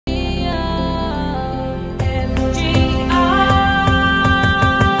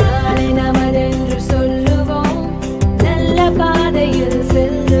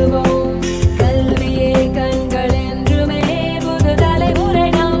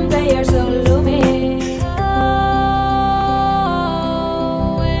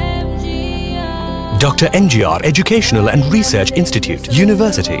Dr. M.G.R. Educational and Research Institute,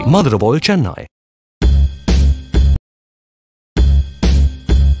 University, Madurai, Chennai.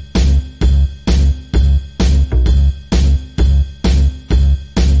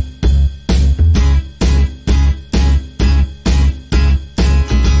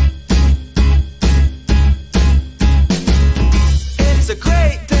 It's a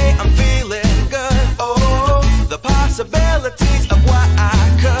great day, I'm feeling good. Oh, the possibilities of what I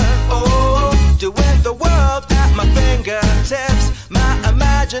could, do with the world at my fingertips. My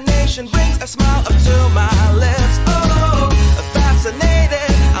imagination brings a smile up to my lips. Oh, fascinated,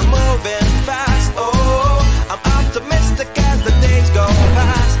 I'm moving fast. Oh, I'm optimistic as the days go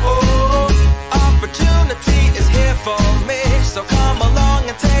past. Oh, opportunity is here for me, so come along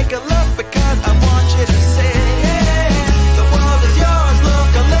and take a look because I want you to see. The world is yours,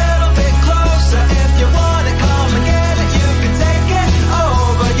 look a little bit closer. If you want it, come and get it. You can take it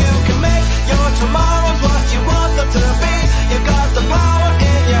over, you can make your tomorrows what you want them to be. You got the power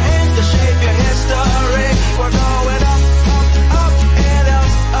in your hands to shape your history. We're going up, up, up, and up,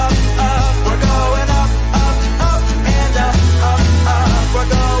 up, up. We're going up, up, up, and up, up, up.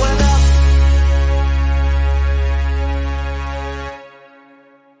 We're going up.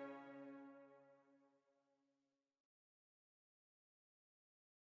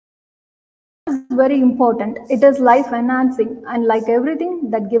 Very important. It is life enhancing and like everything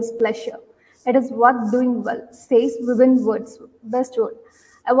that gives pleasure. It is worth doing well, says Vivian Woods, Westwood.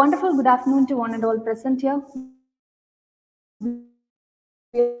 A wonderful good afternoon to one and all present here.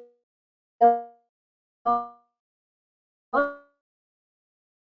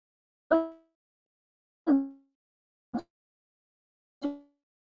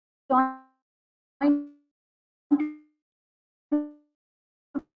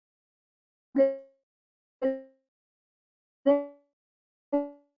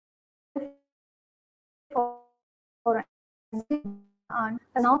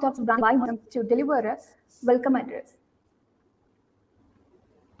 And now talks to deliver a welcome address.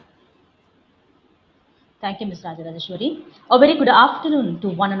 Thank you, Ms. Rajarajeshwari. A very good afternoon to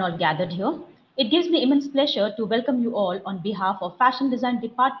one and all gathered here. It gives me immense pleasure to welcome you all on behalf of Fashion Design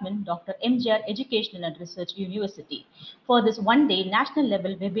Department, Dr. M.G.R. Educational and Research University, for this one-day national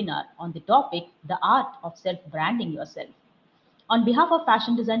level webinar on the topic, The Art of Self-Branding Yourself. On behalf of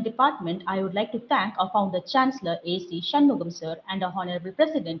Fashion Design Department, I would like to thank our founder Chancellor A.C. Shanmugam Sir and our Honorable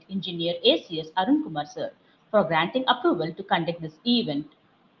President Engineer A.C.S. Arun Kumar Sir for granting approval to conduct this event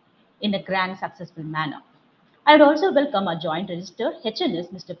in a grand successful manner. I would also welcome our Joint Registrar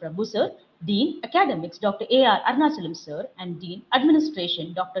HNS Mr. Prabhu Sir, Dean Academics Dr. A.R. Arunachalam Sir and Dean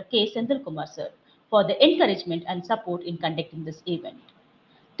Administration Dr. K. Senthil Kumar Sir for the encouragement and support in conducting this event.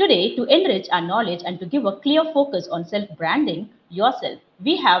 Today, to enrich our knowledge and to give a clear focus on self-branding yourself,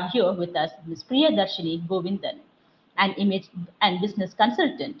 we have here with us Ms.PRIYADARSINY Govindan, an image and business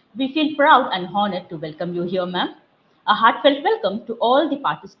consultant. We feel proud and honored to welcome you here, ma'am. A heartfelt welcome to all the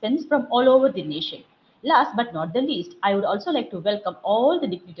participants from all over the nation. Last but not the least, I would also like to welcome all the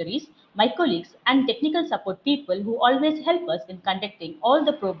dignitaries, my colleagues, and technical support people who always help us in conducting all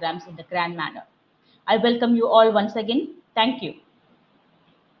the programs in the grand manner. I welcome you all once again. Thank you.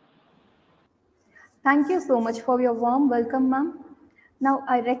 Thank you so much for your warm welcome, ma'am. Now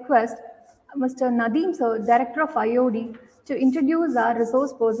I request Mr. Nadeem Sir, Director of IOD, to introduce our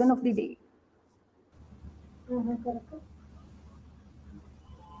resource person of the day.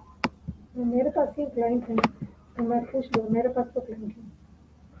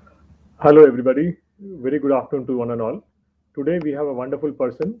 Hello everybody, very good afternoon to one and all. Today we have a wonderful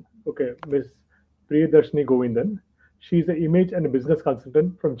person, Ms. Priyadarshini Govindan. She is an image and business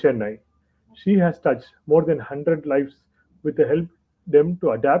consultant from Chennai. She has touched more than 100 lives with the help them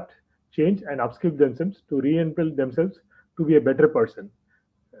to adapt, change and upskill themselves to reinvent themselves to be a better person.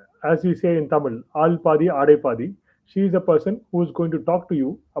 As we say in Tamil, Al Padi Ade Padi. She is a person who is going to talk to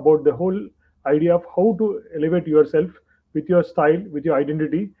you about the whole idea of how to elevate yourself with your style, with your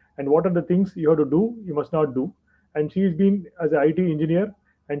identity, and what are the things you have to do, you must not do. And she has been as an IT engineer,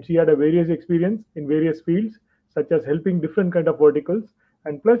 and she had a various experience in various fields, such as helping different kind of verticals.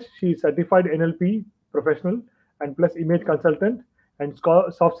 And plus, she is certified NLP professional, and plus image consultant, and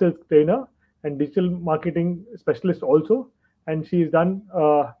soft skills trainer, and digital marketing specialist also. And she has done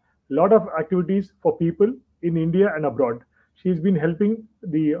a lot of activities for people in India and abroad. She's been helping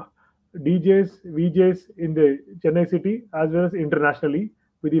the DJs, VJs in the Chennai city as well as internationally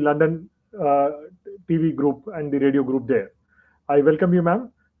with the London TV group and the radio group there. I welcome you,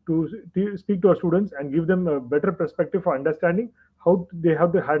 ma'am, to speak to our students and give them a better perspective for understanding how they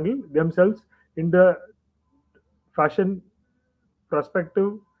have to handle themselves in the fashion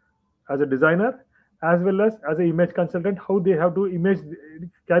perspective as a designer as well as an image consultant, how they have to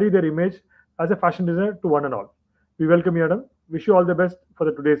carry their image as a fashion designer to one and all. We welcome you, Adam. Wish you all the best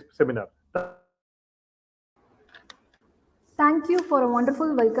for today's seminar. Thank you for a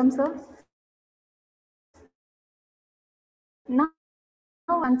wonderful welcome, sir. Now,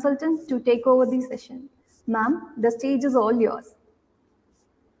 consultant to take over the session. Ma'am, the stage is all yours.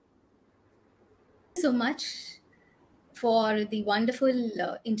 So much for the wonderful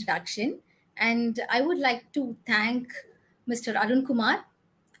introduction, and I would like to thank Mr. Arun Kumar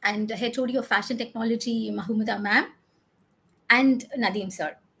and HOD of Fashion Technology Mahmuda ma'am and Nadeem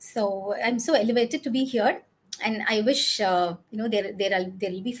sir. So I'm so elevated to be here, and I wish there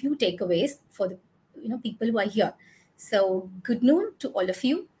will be few takeaways for the people who are here. So good noon to all of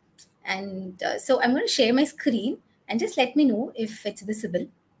you, and so I'm going to share my screen and just let me know if it's visible.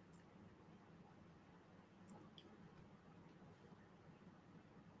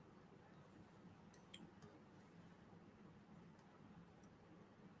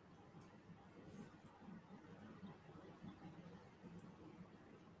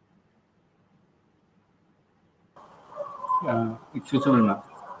 It's visible now.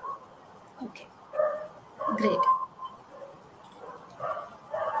 Okay, great.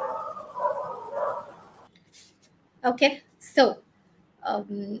 Okay, so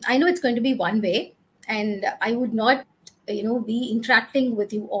I know it's going to be one way, and I would not, be interacting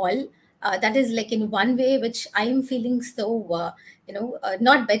with you all. That is like in one way, which I am feeling so,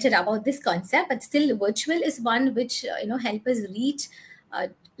 not better about this concept, but still virtual is one which, help us reach a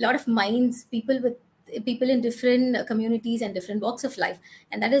lot of minds, people in different communities and different walks of life.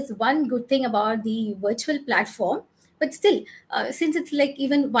 And that is one good thing about the virtual platform. But still, since it's like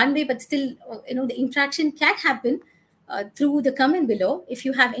even one way, but still, the interaction can happen through the comment below. If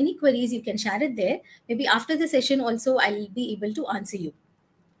you have any queries, you can share it there. Maybe after the session also, I'll be able to answer you.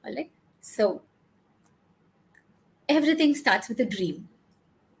 All right. So everything starts with a dream.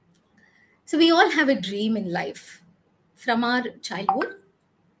 So we all have a dream in life from our childhood,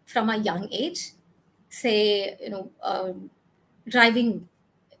 from our young age, say, driving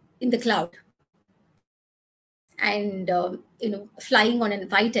in the cloud and, flying on a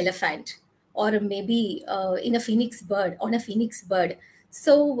white elephant, or maybe in a phoenix bird, on a phoenix bird.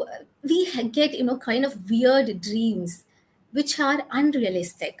 So we get, kind of weird dreams, which are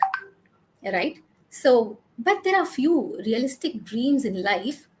unrealistic, right? So, but there are few realistic dreams in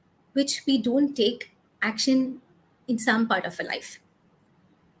life, which we don't take action in some part of a life,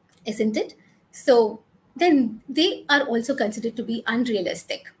 isn't it? So then they are also considered to be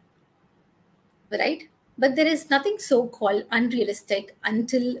unrealistic, right? But there is nothing so called unrealistic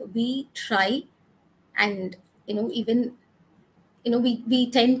until we try, and even we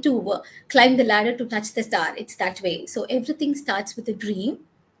tend to climb the ladder to touch the star. It's that way. So everything starts with a dream,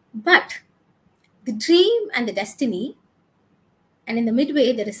 but the dream and the destiny, and in the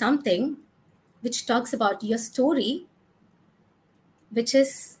midway there is something which talks about your story, which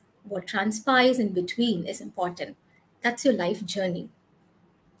is what transpires in between is important. That's your life journey.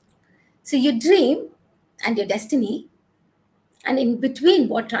 So your dream and your destiny, and in between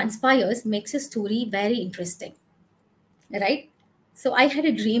what transpires, makes your story very interesting, right? So I had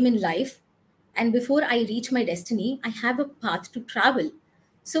a dream in life, and before I reach my destiny, I have a path to travel.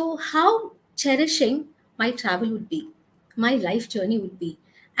 So how cherishing my travel would be, my life journey would be,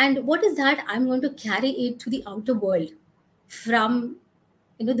 and what is that I'm going to carry it to the outer world. From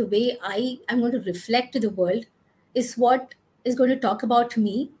the way I'm going to reflect to the world is what is going to talk about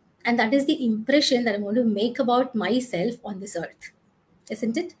me, and that is the impression that I'm going to make about myself on this earth,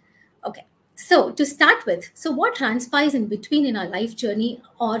 isn't it? Okay, so to start with, so what transpires in between in our life journey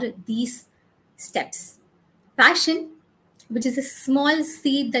are these steps: passion, which is a small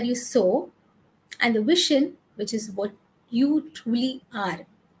seed that you sow, and the vision, which is what you truly are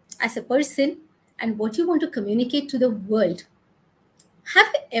as a person and what you want to communicate to the world. Have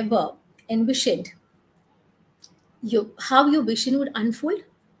you ever envisioned how your vision would unfold?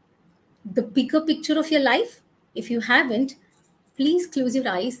 The bigger picture of your life? If you haven't, please close your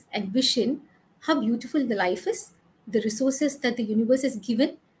eyes and vision how beautiful the life is, the resources that the universe has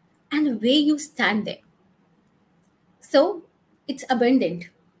given, and where you stand there. So it's abundant,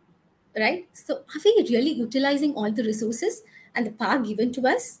 right? So are we really utilizing all the resources and the power given to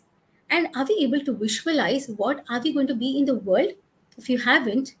us? And are we able to visualize what are we going to be in the world? If you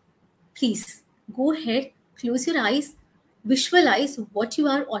haven't, please go ahead, close your eyes, visualize what you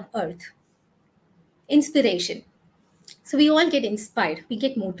are on earth. Inspiration. So we all get inspired, we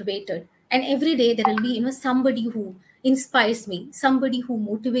get motivated, and every day there will be somebody who inspires me, somebody who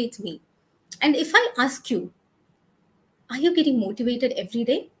motivates me. And if I ask you, are you getting motivated every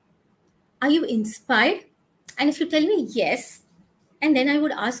day? Are you inspired? And if you tell me yes, and then I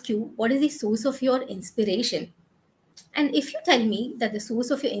would ask you, what is the source of your inspiration? And if you tell me that the source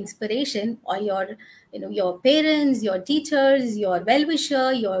of your inspiration or your parents, your teachers, your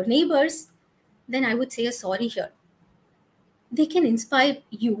well-wisher, your neighbors, then I would say a sorry here. They can inspire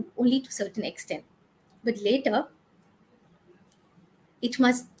you only to a certain extent. But later, it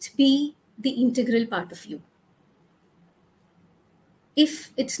must be the integral part of you.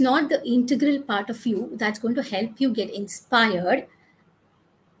 If it's not the integral part of you that's going to help you get inspired,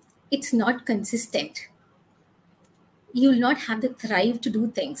 it's not consistent. You'll not have the thrive to do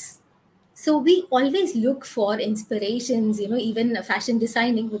things. So we always look for inspirations, even fashion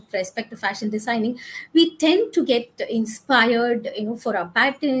designing, with respect to fashion designing, we tend to get inspired, for our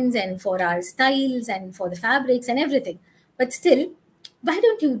patterns and for our styles and for the fabrics and everything. But still, why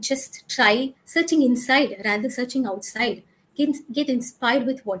don't you just try searching inside rather searching outside? Get inspired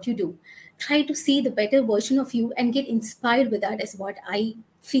with what you do. Try to see the better version of you and get inspired with that is what I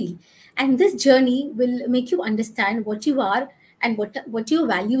feel. And this journey will make you understand what you are and what your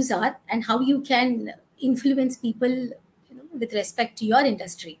values are and how you can influence people with respect to your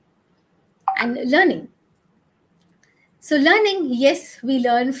industry. And learning. So learning, yes, we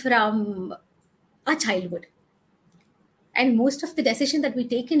learn from our childhood. And most of the decision that we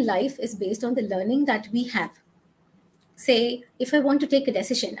take in life is based on the learning that we have. Say, if I want to take a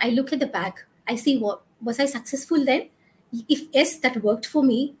decision, I look at the back, I see was I successful then? If yes, that worked for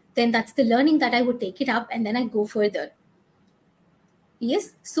me, then that's the learning that I would take it up and then I go further.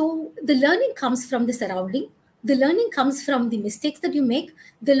 Yes, so the learning comes from the surrounding. The learning comes from the mistakes that you make.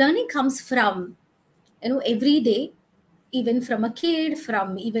 The learning comes from, every day, even from a kid,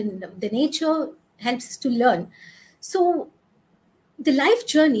 from even the nature helps us to learn. So the life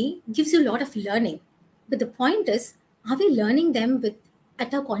journey gives you a lot of learning. But the point is, are we learning them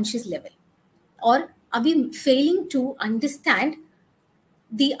at a conscious level? Or are we failing to understand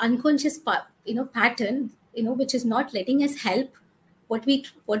the unconscious pattern, which is not letting us help what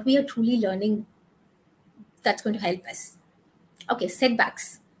we are truly learning that's going to help us? Okay,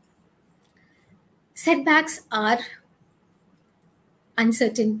 setbacks. Setbacks are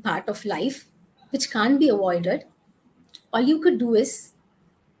uncertain part of life which can't be avoided. All you could do is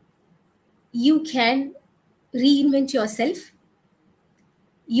you can reinvent yourself.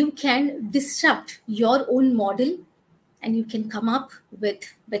 You can disrupt your own model and you can come up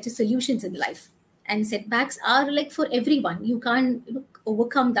with better solutions in life. And setbacks are like for everyone. You can't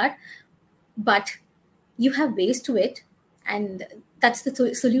overcome that, but you have ways to it. And that's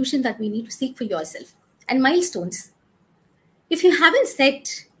the solution that we need to seek for yourself. And milestones. If you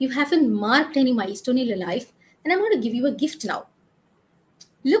haven't marked any milestone in your life, then I'm going to give you a gift now.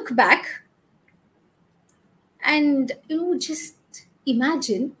 Look back and just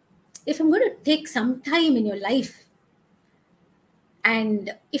imagine if I'm going to take some time in your life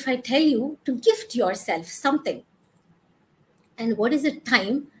and if I tell you to gift yourself something, and what is the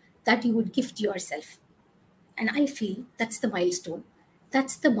time that you would gift yourself? And I feel that's the milestone.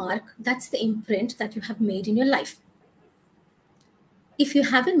 That's the mark. That's the imprint that you have made in your life. If you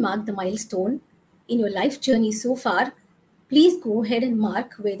haven't marked the milestone in your life journey so far, please go ahead and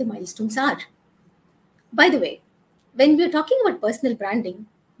mark where the milestones are. By the way, when we're talking about personal branding,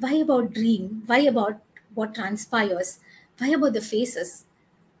 why about dream? Why about what transpires? Why about the faces?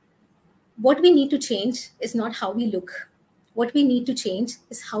 What we need to change is not how we look. What we need to change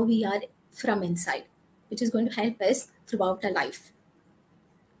is how we are from inside, which is going to help us throughout our life.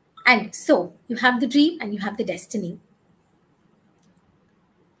 And so you have the dream and you have the destiny.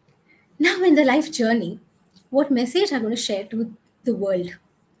 Now in the life journey, what message I'm going to share to the world?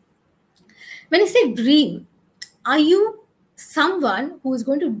 When I say dream, are you someone who is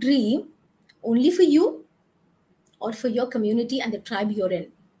going to dream only for you or for your community and the tribe you're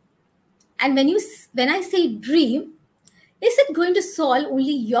in? And when I say dream, is it going to solve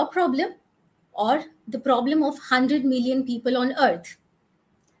only your problem or the problem of 100 million people on earth?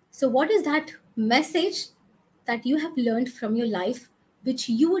 So what is that message that you have learned from your life which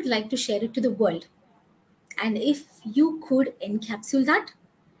you would like to share it to the world? And if you could encapsulate that,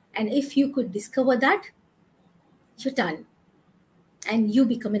 and if you could discover that, you're done. And you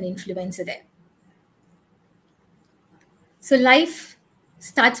become an influencer there. So life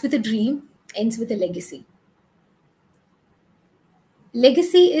starts with a dream, ends with a legacy.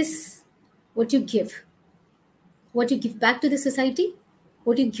 Legacy is what you give back to the society,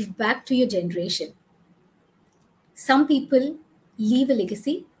 what you give back to your generation. Some people leave a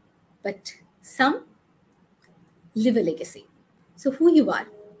legacy, but some live a legacy. So who you are,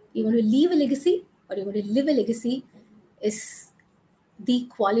 you want to leave a legacy or you want to live a legacy is the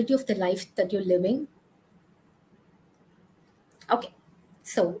quality of the life that you're living. Okay,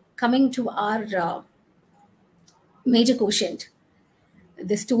 so coming to our major quotient,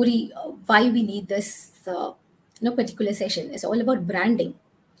 the story why we need this particular session is all about branding.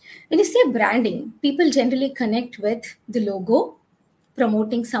 When you say branding, people generally connect with the logo,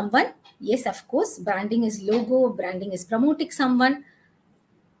 promoting someone. Yes, of course, branding is logo, branding is promoting someone.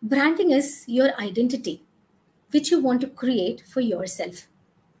 Branding is your identity, which you want to create for yourself,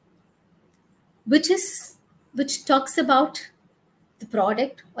 which talks about the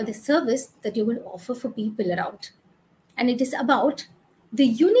product or the service that you will offer for people around. And it is about the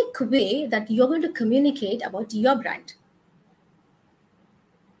unique way that you're going to communicate about your brand.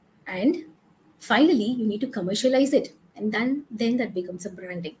 And finally, you need to commercialize it. And then that becomes a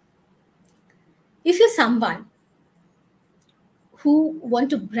branding. If you're someone who want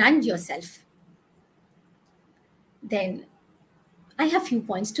to brand yourself, then I have few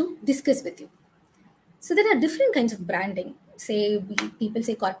points to discuss with you. So there are different kinds of branding. People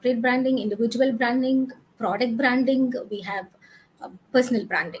say corporate branding, individual branding, product branding. We have personal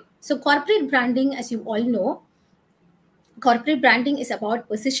branding. So corporate branding, as you all know, corporate branding is about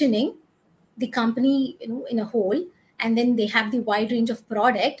positioning the company, in a whole, and then they have the wide range of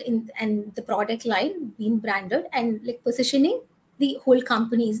product and the product line being branded, and like positioning the whole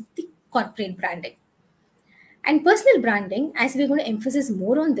company is the corporate branding. And personal branding, as we're going to emphasize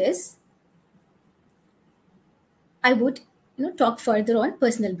more on this, I would talk further on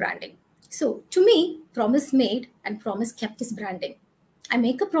personal branding. So to me, promise made and promise kept is branding. I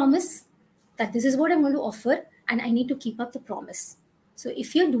make a promise that this is what I'm going to offer, and I need to keep up the promise. So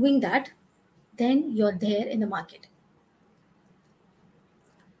if you're doing that, then you're there in the market.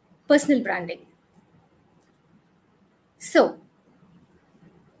 Personal branding. So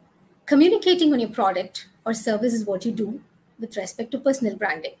communicating on your product or service is what you do with respect to personal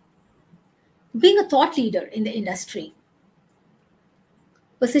branding. Being a thought leader in the industry,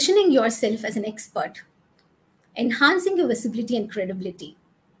 positioning yourself as an expert, enhancing your visibility and credibility,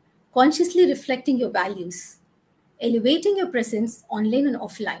 consciously reflecting your values, elevating your presence online and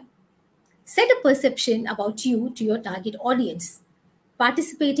offline, set a perception about you to your target audience,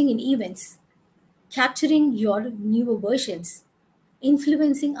 participating in events, capturing your newer versions,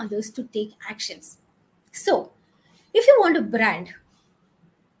 influencing others to take actions. So, if you want to brand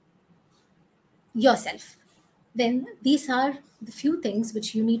yourself, then these are the few things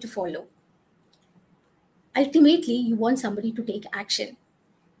which you need to follow. Ultimately, you want somebody to take action.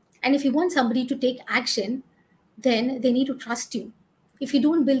 And if you want somebody to take action, then they need to trust you. If you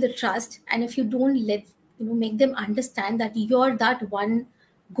don't build the trust, and if you don't make them understand that you're that one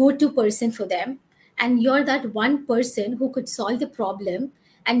go-to person for them, and you're that one person who could solve the problem,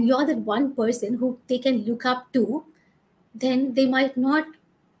 and you're that one person who they can look up to, then they might not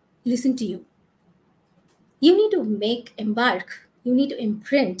listen to you. You need to embark, you need to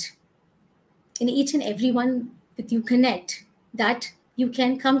imprint in each and every one with you connect that you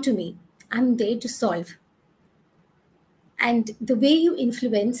can come to me. I'm there to solve. And the way you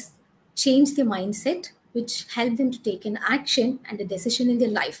influence, change their mindset, which help them to take an action and a decision in their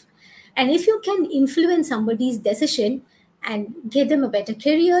life. And if you can influence somebody's decision and give them a better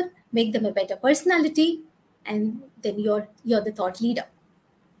career, make them a better personality, and then you're the thought leader,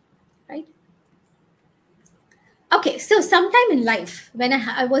 right? Okay, so sometime in life, when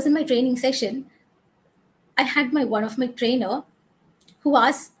I was in my training session, I had one of my trainer who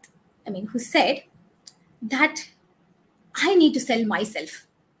said that I need to sell myself.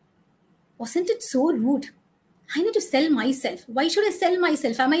 Wasn't it so rude? I need to sell myself. Why should I sell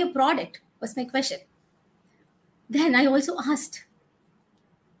myself? Am I a product? Was my question. Then I also asked,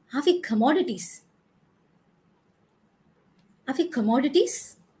 are we commodities? Are we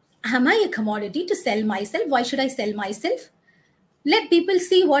commodities? Am I a commodity to sell myself? Why should I sell myself? Let people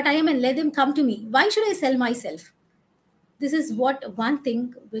see what I am and let them come to me. Why should I sell myself? This is one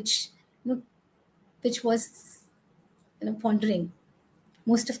thing which was pondering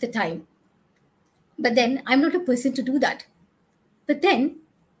most of the time. But then I'm not a person to do that. But then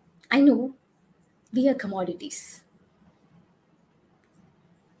I know we are commodities.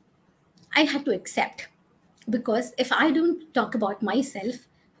 I had to accept, because if I don't talk about myself,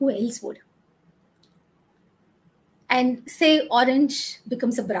 who else would? And say orange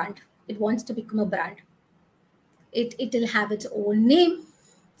becomes a brand. It wants to become a brand. It will have its own name,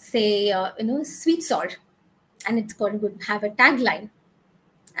 say sweet salt, and it's going to have a tagline,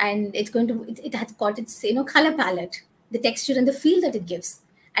 and it has got its color palette, the texture and the feel that it gives,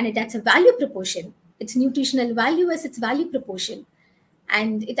 and it adds a value proportion. Its nutritional value as its value proportion,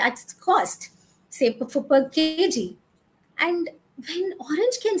 and it adds its cost, say per kg, and When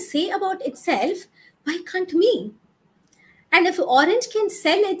orange can say about itself, why can't me? And if orange can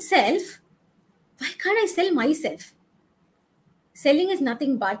sell itself, why can't I sell myself? Selling is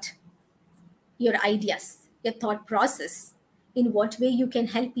nothing but your ideas, your thought process, in what way you can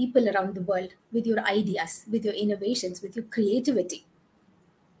help people around the world with your ideas, with your innovations, with your creativity.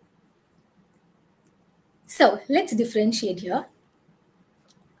 So let's differentiate here.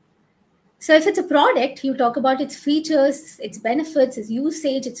 So if it's a product, you talk about its features, its benefits, its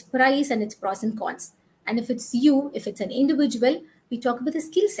usage, its price, and its pros and cons. And if it's you, if it's an individual, we talk about the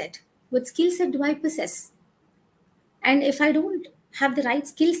skill set. What skill set do I possess? And if I don't have the right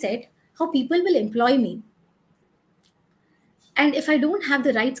skill set, how people will employ me? And if I don't have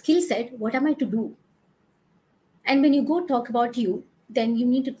the right skill set, what am I to do? And when you go talk about you, then you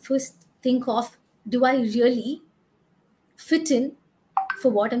need to first think of, do I really fit in for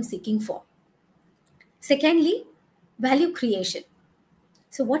what I'm seeking for? Secondly, value creation.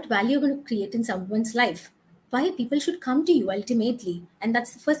 So what value are you going to create in someone's life? Why people should come to you ultimately? And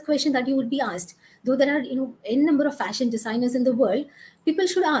that's the first question that you would be asked. Though there are, n number of fashion designers in the world, people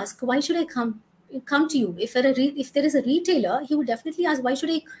should ask, why should I come to you? If there is a retailer, he would definitely ask, why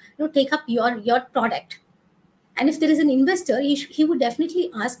should I take up your product? And if there is an investor, he would definitely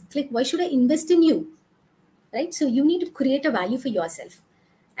ask, like, why should I invest in you? Right? So you need to create a value for yourself.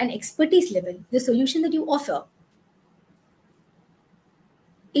 An expertise level, the solution that you offer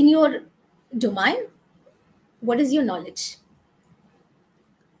in your domain. What is your knowledge?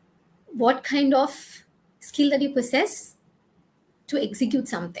 What kind of skill that you possess to execute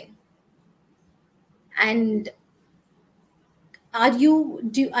something? And are you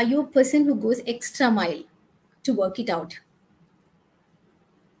a person who goes extra mile to work it out?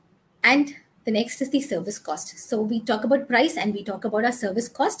 And the next is the service cost. So we talk about price and we talk about our service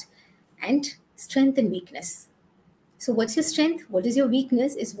cost and strength and weakness. So what's your strength? What is your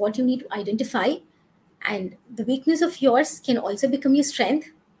weakness is what you need to identify. And the weakness of yours can also become your strength,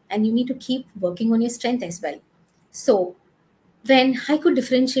 and you need to keep working on your strength as well. So when I could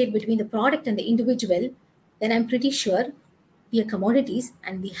differentiate between the product and the individual, then I'm pretty sure we are commodities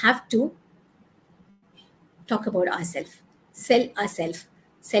and we have to talk about ourselves, sell ourselves.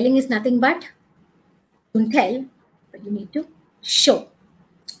 Selling is nothing but don't tell, but you need to show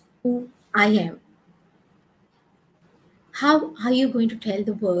who I am. How are you going to tell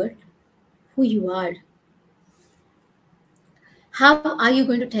the world who you are? How are you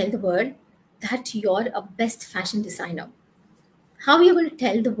going to tell the world that you're a best fashion designer? How are you going to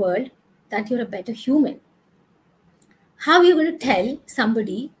tell the world that you're a better human? How are you going to tell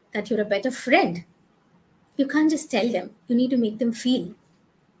somebody that you're a better friend? You can't just tell them. You need to make them feel.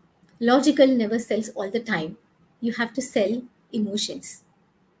 Logical never sells all the time. You have to sell emotions.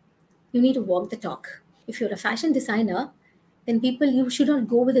 You need to walk the talk. If you're a fashion designer, then you should not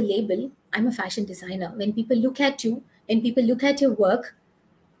go with a label, I'm a fashion designer. When people look at you, when people look at your work,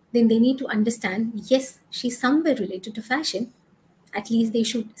 then they need to understand, yes, she's somewhere related to fashion. At least they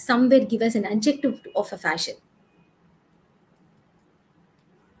should somewhere give us an adjective of a fashion.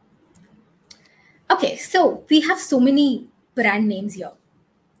 Okay, so we have so many brand names here.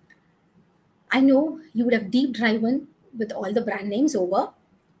 I know you would have deep driven with all the brand names over.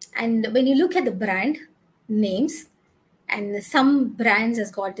 And when you look at the brand names, and some brands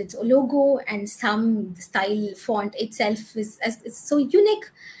has got its logo, and some style font itself is so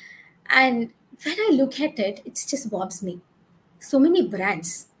unique. And when I look at it, it just bobs me. So many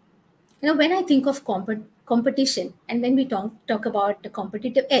brands. When I think of competition, and when we talk about the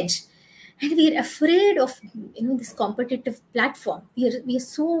competitive edge, and we are afraid of this competitive platform. We are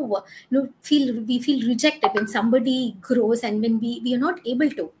so we feel rejected when somebody grows, and when we are not able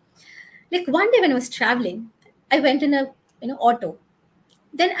to. Like one day when I was traveling, I went in a auto.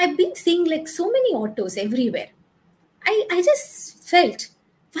 Then I've been seeing like so many autos everywhere. I just felt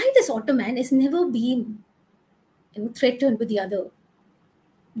why this auto man has never been threatened with the other.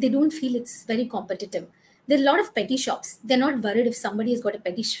 They don't feel it's very competitive. There are a lot of petty shops. They're not worried if somebody has got a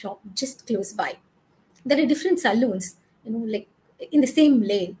petty shop just close by. There are different saloons, like in the same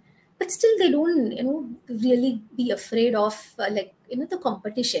lane, but still they don't, really be afraid of the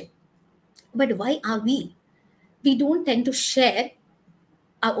competition. But why are we? We don't tend to share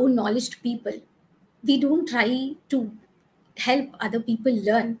our own knowledge to people. We don't try to help other people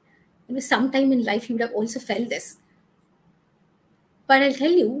learn. Sometime in life you would have also felt this. But I'll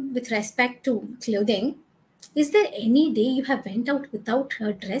tell you, with respect to clothing, is there any day you have went out without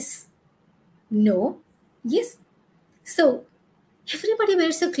a dress? No? Yes? So, everybody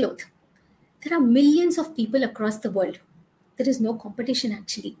wears a cloth. There are millions of people across the world. There is no competition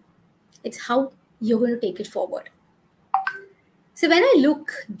actually. It's how you're going to take it forward. So when I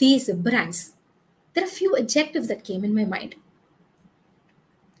look these brands, there are few adjectives that came in my mind.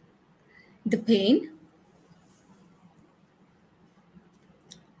 The pain,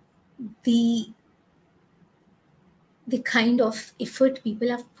 the kind of effort people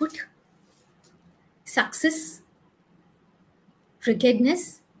have put, success,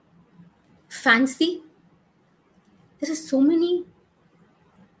 ruggedness, fancy. There are so many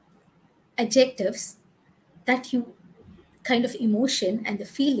adjectives that you kind of emotion and the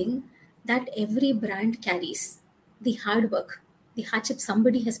feeling that every brand carries. The hard work, the hardship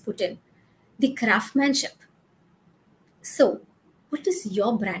somebody has put in, the craftsmanship. So, what is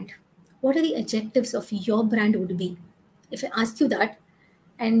your brand? What are the adjectives of your brand would be? If I ask you that,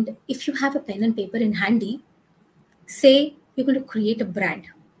 and if you have a pen and paper in handy, say you're going to create a brand.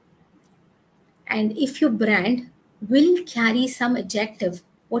 And if your brand will carry some adjective,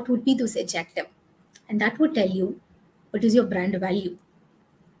 what would be those adjective? And that would tell you what is your brand value.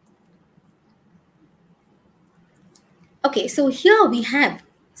 Okay, so here we have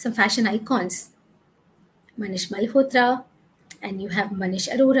some fashion icons. Manish Malhotra, and you have Manish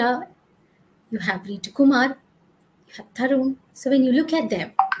Arora, you have Ritu Kumar, you have Tarun. So when you look at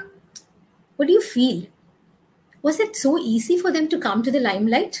them, what do you feel? Was it so easy for them to come to the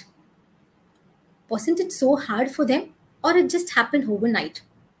limelight? Wasn't it so hard for them? Or it just happened overnight?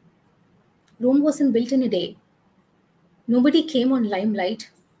 Rome wasn't built in a day. Nobody came on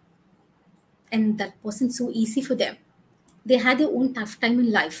limelight, and that wasn't so easy for them. They had their own tough time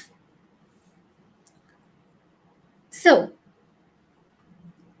in life. So,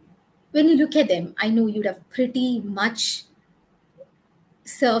 when you look at them, I know you'd have pretty much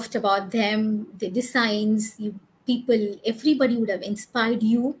surfed about them, the designs, people, everybody would have inspired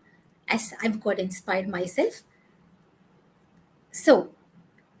you as I've got inspired myself. So,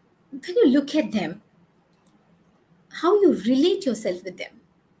 when you look at them, how you relate yourself with them?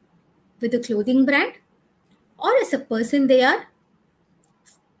 With the clothing brand, or as a person they are,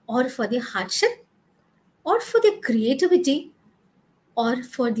 or for their hardship, or for their creativity, or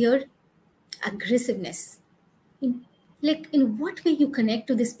for their aggressiveness? In what way you connect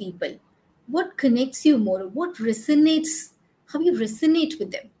to these people? What connects you more? What resonates? How you resonate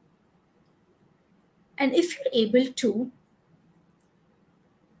with them? And if you're able to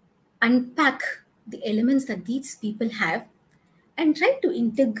unpack the elements that these people have and try to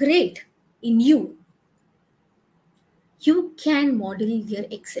integrate in you, you can model their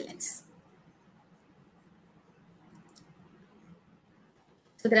excellence.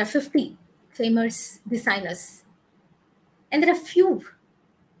 So there are 50 famous designers, and there are few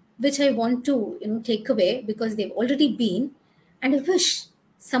which I want to take away because they've already been, and I wish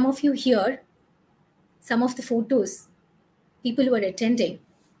some of you here, some of the photos, people who are attending,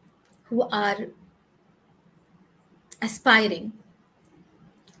 who are aspiring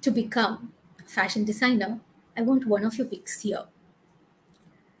to become a fashion designer, I want one of your pics here.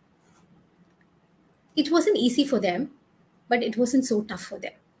 It wasn't easy for them, but it wasn't so tough for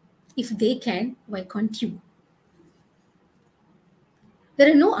them. If they can, why can't you?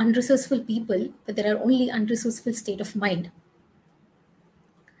 There are no unresourceful people, but there are only unresourceful state of mind.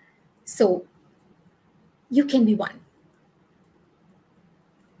 So, you can be one.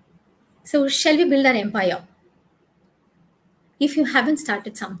 So, shall we build our empire? If you haven't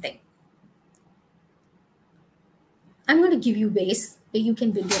started something, I'm going to give you ways where you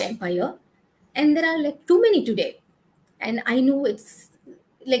can build your empire. And there are too many today. And I know it's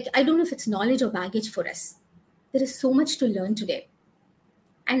I don't know if it's knowledge or baggage for us. There is so much to learn today.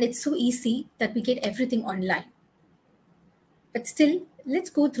 And it's so easy that we get everything online. But still, let's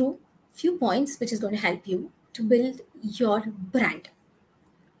go through a few points which is going to help you to build your brand.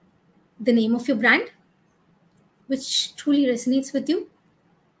 The name of your brand, which truly resonates with you,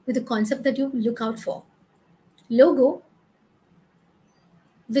 with the concept that you look out for. Logo,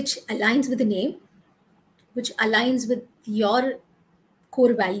 which aligns with the name, which aligns with your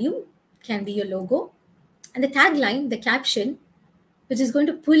core value, can be your logo. And the tagline, the caption, which is going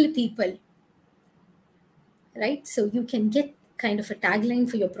to pull people, right? So you can get kind of a tagline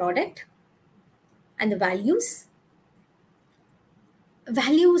for your product. And the values.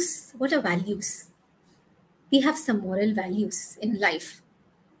 Values, what are values? We have some moral values in life.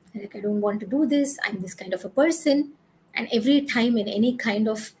 I don't want to do this, I'm this kind of a person. And every time in any kind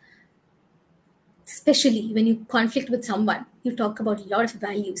of, especially when you conflict with someone, you talk about a lot of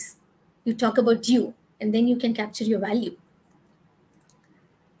values. You talk about you, and then you can capture your value.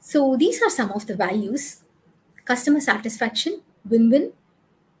 So these are some of the values. Customer satisfaction, win-win,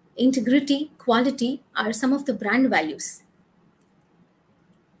 integrity, quality are some of the brand values.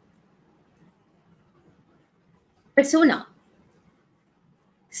 Persona.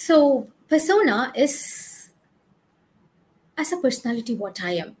 So persona is, as a personality, what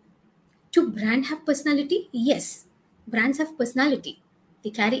I am. Do brand have personality? Yes, brands have personality. They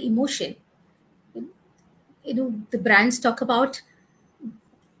carry emotion. The brands talk about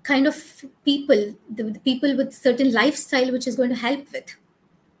kind of people, the people with certain lifestyle, which is going to help with,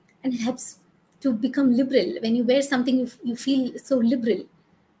 and it helps to become liberal. When you wear something, you feel so liberal.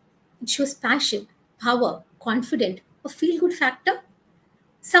 It shows passion, power, confident, a feel good factor.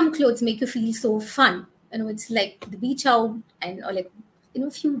 Some clothes make you feel so fun. It's like the beach out, and or like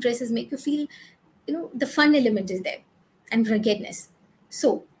few dresses make you feel, the fun element is there, and ruggedness.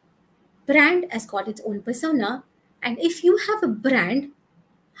 So brand has got its own persona, and if you have a brand,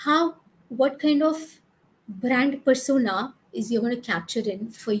 what kind of brand persona is you're going to capture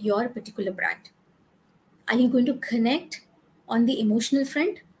in for your particular brand? Are you going to connect on the emotional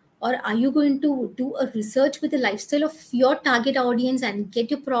front, or are you going to do a research with the lifestyle of your target audience and get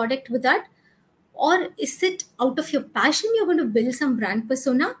your product with that? Or is it out of your passion you're going to build some brand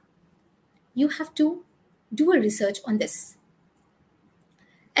persona? You have to do a research on this.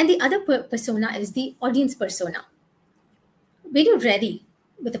 And the other persona is the audience persona. When you're ready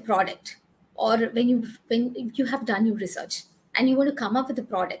with a product, or when you have done your research and you want to come up with a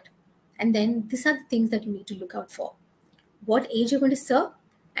product, and then these are the things that you need to look out for. What age you're going to serve,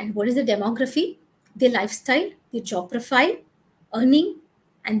 and what is the demography, their lifestyle, their job profile, earning,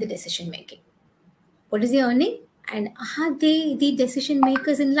 and the decision making. What is the earning, and are they the decision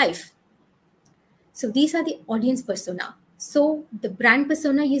makers in life? So these are the audience persona. So the brand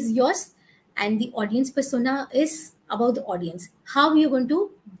persona is yours, and the audience persona is about the audience. How you're going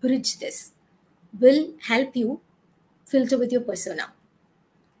to bridge this will help you filter with your persona.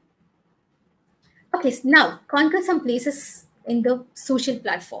 Okay, so now conquer some places in the social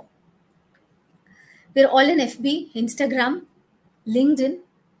platform. We're all in FB, Instagram, LinkedIn,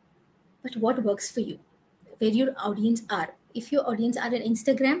 but what works for you? Where your audience are. If your audience are on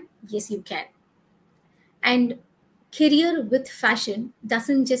Instagram, yes, you can. And career with fashion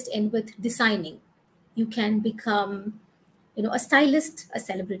doesn't just end with designing. You can become, a stylist, a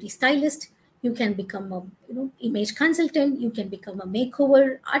celebrity stylist. You can become a, image consultant. You can become a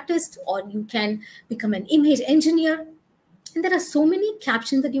makeover artist, or you can become an image engineer. And there are so many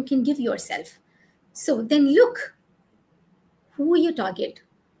captions that you can give yourself. So then look, who are your target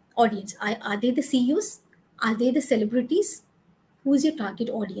audience? Are they the CEOs? Are they the celebrities? Who is your target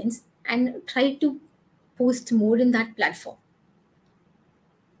audience? And try to post more in that platform.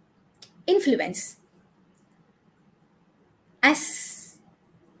 Influence. As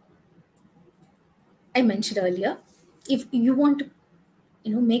I mentioned earlier, if you want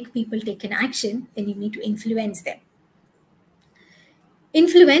to make people take an action, then you need to influence them.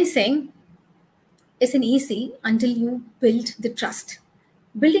 Influencing isn't easy until you build the trust.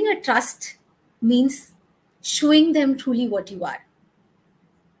 Building a trust means showing them truly what you are.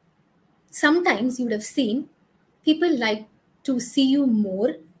 Sometimes you would have seen people like to see you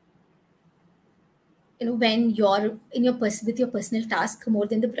more, when you're with your personal task more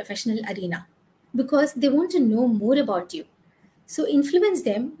than the professional arena, because they want to know more about you. So influence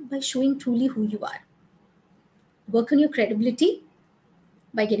them by showing truly who you are. Work on your credibility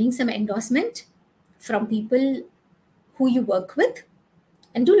by getting some endorsement from people who you work with,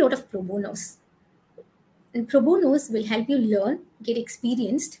 and do a lot of pro bonos. And pro bonos will help you learn, get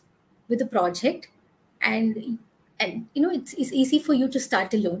experienced with the project, and it's easy for you to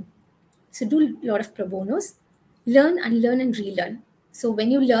start alone. So do a lot of pro bonos, learn, unlearn, and relearn. So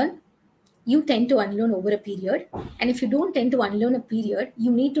when you learn, you tend to unlearn over a period. And if you don't tend to unlearn a period, you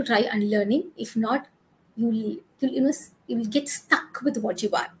need to try unlearning. If not, you'll get stuck with what you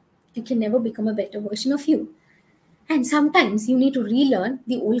are. You can never become a better version of you. And sometimes you need to relearn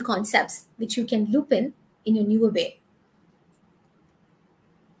the old concepts, which you can loop in your newer way.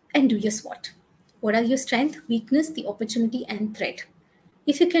 And do your SWOT. What are your strength, weakness, the opportunity, and threat?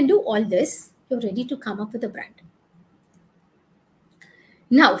 If you can do all this, you're ready to come up with a brand.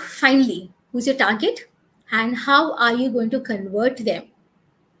 Now, finally, who's your target and how are you going to convert them?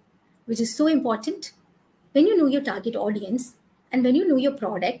 Which is so important. When you know your target audience, and when you know your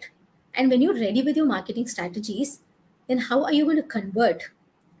product, and when you're ready with your marketing strategies, then how are you going to convert?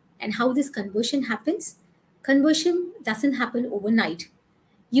 And how this conversion happens? Conversion doesn't happen overnight.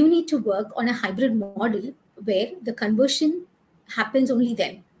 You need to work on a hybrid model where the conversion happens only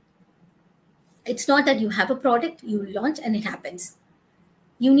then. It's not that you have a product, you launch and it happens.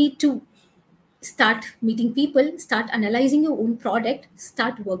 You need to start meeting people, start analyzing your own product,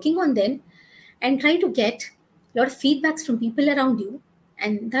 start working on them, and try to get a lot of feedbacks from people around you,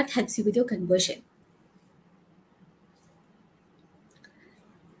 and that helps you with your conversion.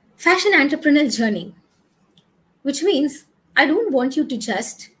 Fashion entrepreneurial journey, which means I don't want you to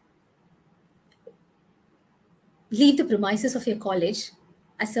just leave the premises of your college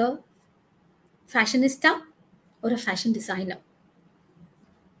as a fashionista or a fashion designer.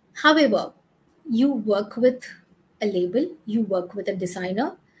 However, you work with a label, you work with a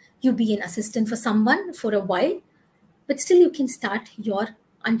designer, you be an assistant for someone for a while, but still you can start your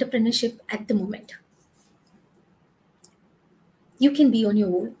entrepreneurship at the moment. You can be on your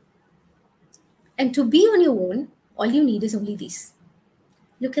own. And to be on your own, all you need is only this.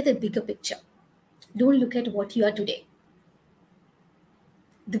 Look at the bigger picture. Don't look at what you are today.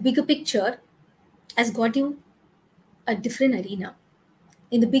 The bigger picture has got you a different arena.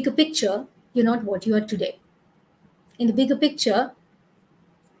 In the bigger picture, you're not what you are today. In the bigger picture,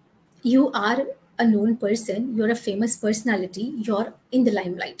 you are a known person, you're a famous personality, you're in the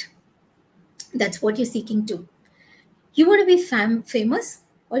limelight. That's what you're seeking to. You want to be famous,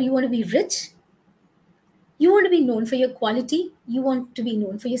 or you want to be rich? You want to be known for your quality, you want to be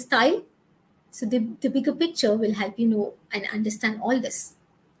known for your style. So the bigger picture will help you know and understand all this.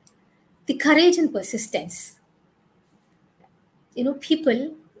 The courage and persistence.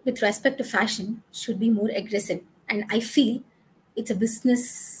 People with respect to fashion should be more aggressive. And I feel it's a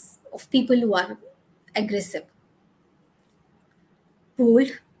business of people who are aggressive. Bold,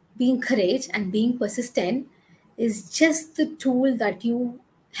 being courage and being persistent is just the tool that you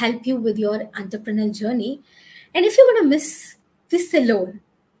help you with your entrepreneurial journey. And if you're going to miss this alone,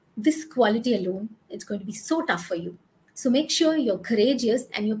 this quality alone, it's going to be so tough for you. So make sure you're courageous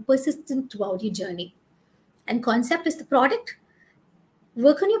and you're persistent throughout your journey. And concept is the product.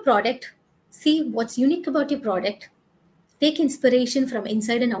 Work on your product. See what's unique about your product. Take inspiration from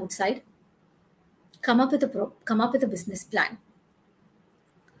inside and outside. Come up with a business plan.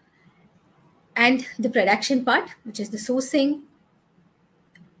 And the production part, which is the sourcing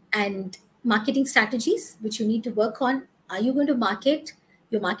and marketing strategies, which you need to work on. Are you going to market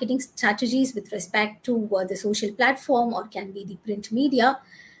your marketing strategies with respect to the social platform or can be the print media?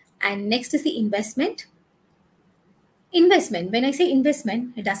 And next is the investment. Investment, when I say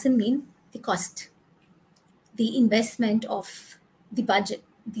investment, it doesn't mean the cost. The investment of the budget,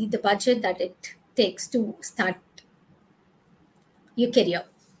 the budget that it takes to start your career.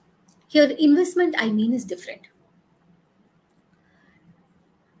 Here, investment, I mean, is different.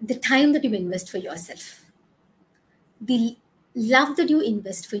 The time that you invest for yourself, the love that you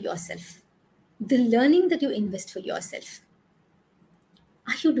invest for yourself, the learning that you invest for yourself.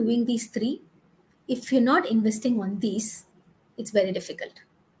 Are you doing these three? If you're not investing on these, it's very difficult.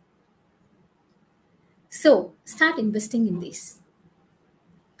 So start investing in these.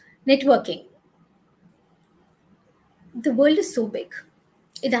 Networking. The world is so big.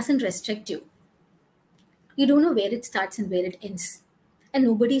 It doesn't restrict you. You don't know where it starts and where it ends. And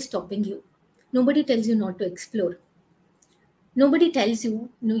nobody is stopping you. Nobody tells you not to explore. Nobody tells you,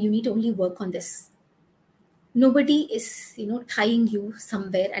 no, you need to only work on this. Nobody is, tying you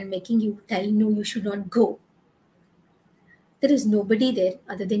somewhere and making you tell, no, you should not go. There is nobody there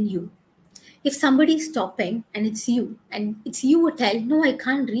other than you. If somebody is stopping and it's you who tell, no, I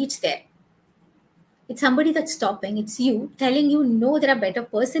can't reach there. It's somebody that's stopping, it's you telling you, no, there are better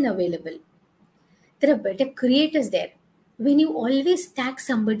person available. There are better creators there. When you always tag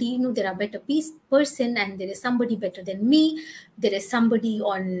somebody, there are better person and there is somebody better than me, there is somebody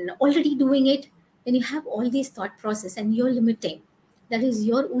already doing it, then you have all these thought process and you're limiting. That is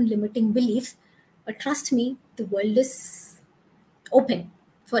your own limiting beliefs. But trust me, the world is open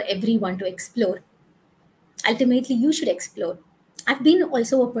for everyone to explore. Ultimately, you should explore. I've been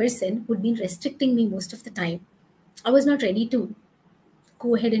also a person who'd been restricting me most of the time. I was not ready to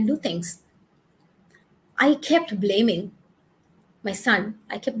go ahead and do things. I kept blaming my son.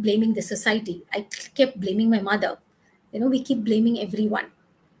 I kept blaming the society. I kept blaming my mother. We keep blaming everyone.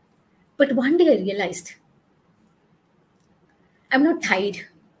 But one day I realized I'm not tied.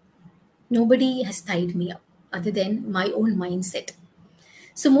 Nobody has tied me up other than my own mindset.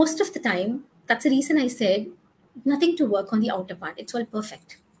 So most of the time, that's the reason I said nothing to work on the outer part. It's all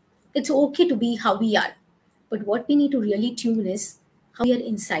perfect. It's okay to be how we are. But what we need to really tune is how we are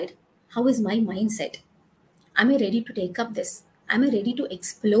inside. How is my mindset? Am I ready to take up this? Am I ready to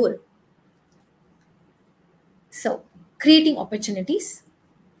explore? So, creating opportunities.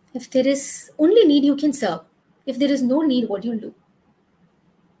 If there is only need, you can serve. If there is no need, what you'll do?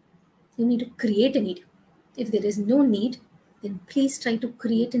 You need to create a need. If there is no need, then please try to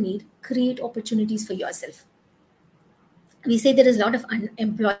create a need, create opportunities for yourself. We say there is a lot of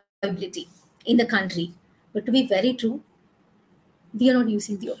unemployability in the country, but to be very true, we are not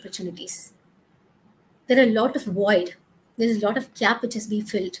using the opportunities. There are a lot of void. There is a lot of gap which has been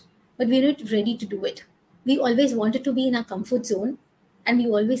filled. but we're not ready to do it. We always wanted to be in our comfort zone, and we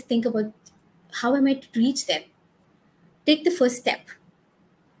always think about how am I to reach there? Take the first step.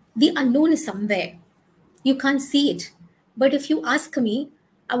 The unknown is somewhere. You can't see it. But if you ask me,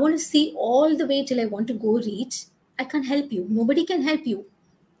 I want to see all the way till I want to go reach, I can't help you. Nobody can help you.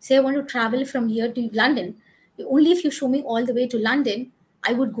 Say I want to travel from here to London. Only if you show me all the way to London,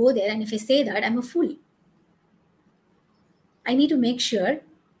 I would go there. And if I say that, I'm a fool. I need to make sure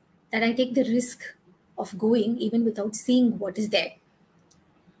that I take the risk of going even without seeing what is there.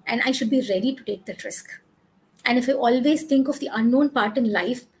 And I should be ready to take that risk. And if I always think of the unknown part in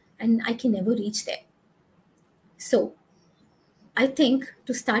life, and I can never reach there. So I think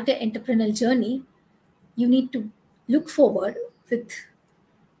to start an entrepreneurial journey, you need to look forward with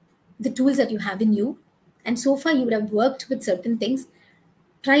the tools that you have in you. And so far you would have worked with certain things.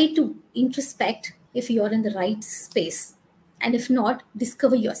 Try to introspect if you are in the right space. And if not,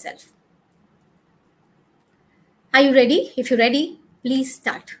 discover yourself. Are you ready? If you're ready, please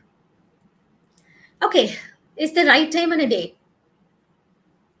start. Okay, is the right time and a day?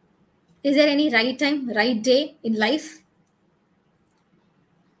 Is there any right time, right day in life?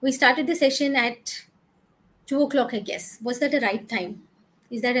 We started the session at 2 o'clock, I guess. Was that a right time?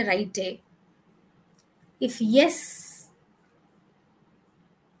 Is that a right day? If yes,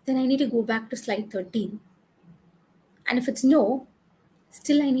 then I need to go back to slide 13. And if it's no,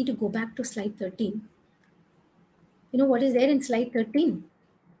 still I need to go back to slide 13. You know what is there in slide 13?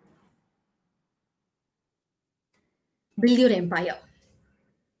 Build your empire.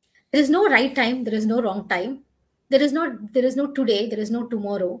 There is no right time. There is no wrong time. There is no today. There is no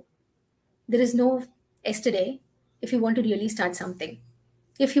tomorrow. There is no yesterday if you want to really start something.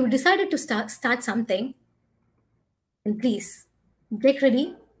 If you decided to start something, then please get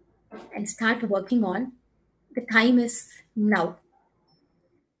ready and start working on. The time is now.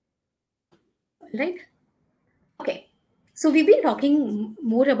 All right? Okay. So we've been talking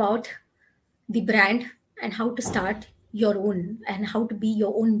more about the brand and how to start your own and how to be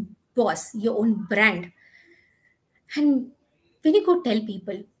your own boss, your own brand. And when you go tell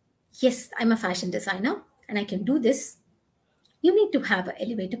people, yes, I'm a fashion designer and I can do this, you need to have an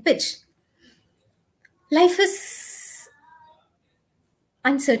elevator pitch. Life is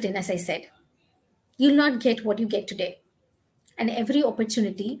uncertain, as I said. You'll not get what you get today. And every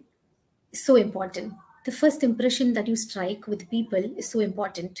opportunity is so important. The first impression that you strike with people is so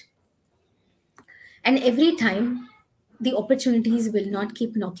important. And every time, the opportunities will not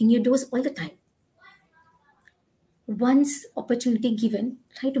keep knocking your doors all the time. Once opportunity given,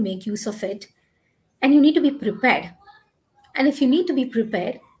 try to make use of it. And you need to be prepared. And if you need to be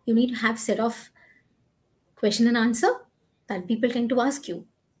prepared, you need to have set of question and answer that people tend to ask you.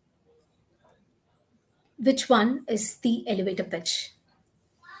 Which one is the elevator pitch?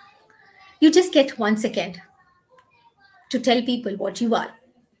 You just get 1 second to tell people what you are.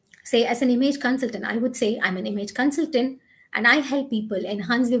 Say, as an image consultant, I would say I'm an image consultant and I help people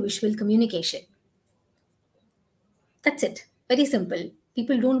enhance their visual communication. That's it. Very simple.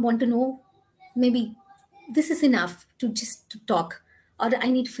 People don't want to know, maybe this is enough to just talk, or I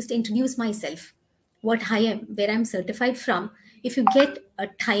need to first introduce myself, what I am, where I'm certified from. If you get a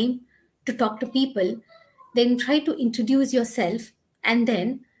time to talk to people, then try to introduce yourself and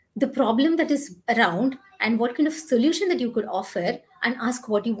then the problem that is around and what kind of solution that you could offer and ask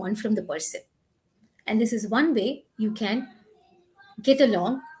what you want from the person. And this is one way you can get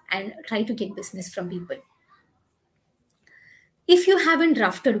along and try to get business from people. If you haven't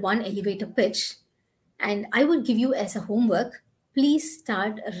drafted one elevator pitch, and I would give you as a homework, please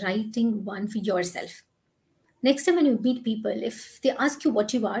start writing one for yourself. Next time when you meet people, if they ask you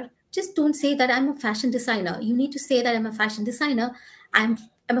what you are, just don't say that I'm a fashion designer. You need to say that I'm a fashion designer. I'm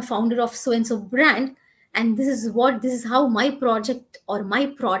a founder of so-and-so brand. And this is how my project or my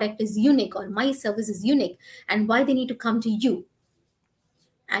product is unique or my service is unique and why they need to come to you.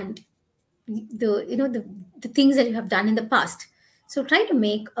 And the things that you have done in the past. So try to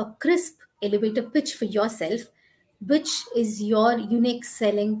make a crisp elevator pitch for yourself, which is your unique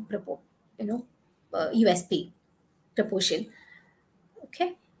selling USP proportion.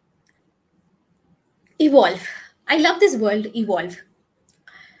 Okay. Evolve. I love this word, evolve.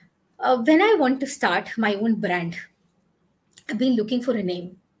 When I want to start my own brand, I've been looking for a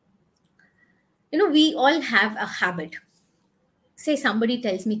name. We all have a habit. Say somebody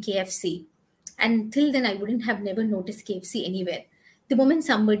tells me KFC, and till then I wouldn't have never noticed KFC anywhere. The moment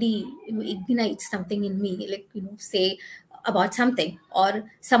somebody ignites something in me, like, say about something, or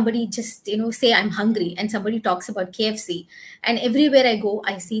somebody just, say I'm hungry and somebody talks about KFC, and everywhere I go,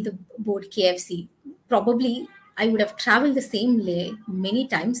 I see the board KFC. Probably I would have traveled the same lane many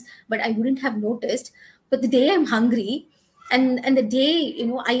times, but I wouldn't have noticed. But the day I'm hungry, and the day,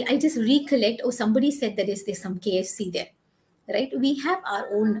 I just recollect, oh, somebody said there's some KFC there, right? We have our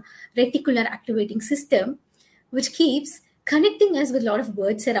own reticular activating system, which keeps connecting us with a lot of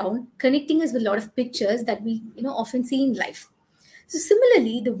words around, connecting us with a lot of pictures that we often see in life. So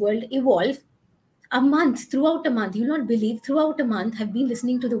similarly, the world evolved. Throughout a month, you'll not believe, throughout a month, I've been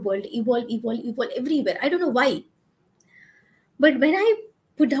listening to the world evolve everywhere. I don't know why. But when I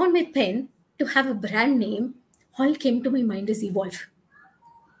put down my pen to have a brand name, all came to my mind is evolve.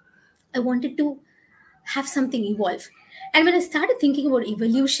 I wanted to have something evolve. And when I started thinking about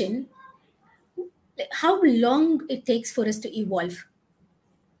evolution, like how long it takes for us to evolve.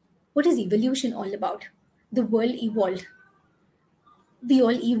 What is evolution all about? The world evolved. We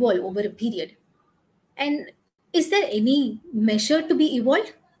all evolve over a period. And is there any measure to be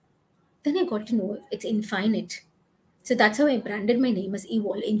evolved? Then I got to know it's infinite. So that's how I branded my name as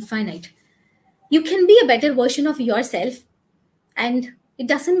Evolve Infinite. You can be a better version of yourself, and it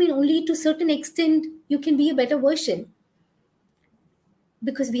doesn't mean only to a certain extent you can be a better version,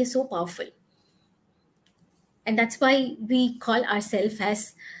 because we are so powerful. And that's why we call ourselves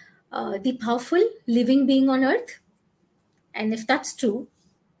as the powerful living being on earth. And if that's true,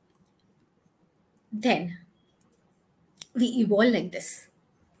 then we evolve like this.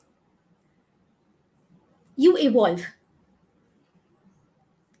 You evolve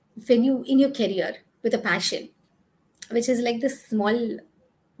when you in your career with a passion, which is like this small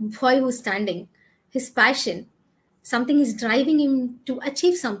boy who's standing. His passion, something is driving him to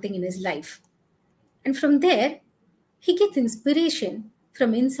achieve something in his life. And from there, he gets inspiration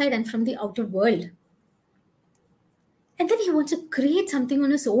from inside and from the outer world. And then he wants to create something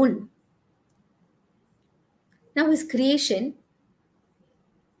on his own. Now his creation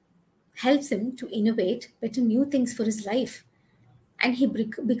helps him to innovate better new things for his life. And he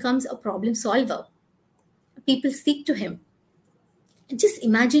becomes a problem solver. People speak to him. Just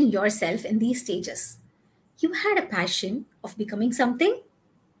imagine yourself in these stages. You had a passion of becoming something.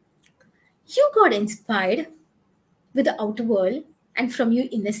 You got inspired with the outer world and from your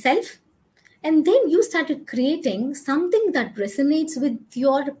inner self. And then you started creating something that resonates with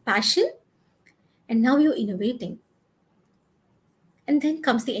your passion. And now you're innovating. And then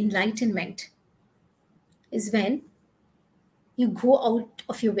comes the enlightenment, is when you go out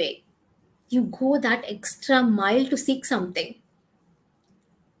of your way. You go that extra mile to seek something.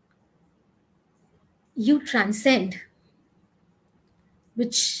 You transcend,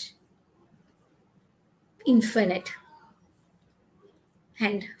 which infinite.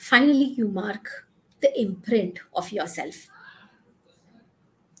 And finally, you mark the imprint of yourself.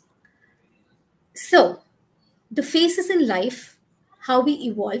 So, the phases in life, how we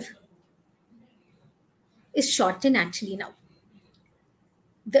evolve, is shortened actually now.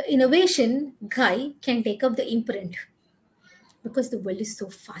 The innovation guy can take up the imprint because the world is so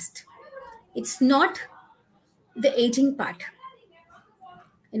fast. It's not the aging part.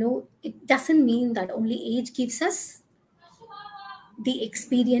 It doesn't mean that only age gives us the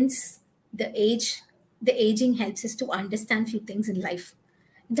experience, the aging helps us to understand few things in life.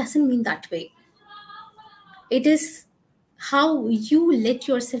 It doesn't mean that way. It is how you let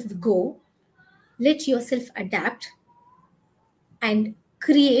yourself go, let yourself adapt, and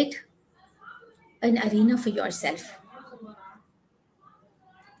create an arena for yourself.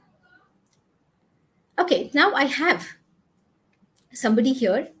 Okay, now I have somebody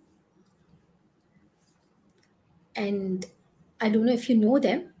here, and I don't know if you know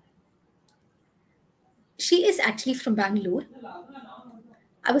them. She is actually from Bangalore.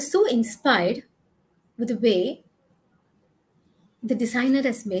 I was so inspired with the way the designer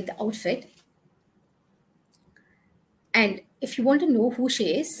has made the outfit. And if you want to know who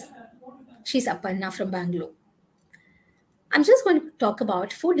she is, she's Aparna from Bangalore. I'm just going to talk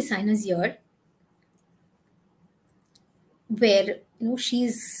about 4 designers here where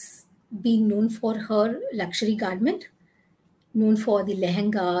she's been known for her luxury garment, known for the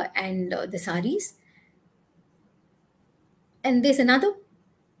lehenga and the saris. And there's another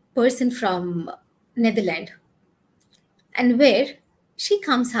person from Netherlands, and where she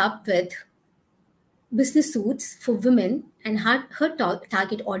comes up with business suits for women, and her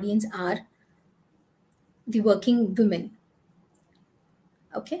target audience are the working women.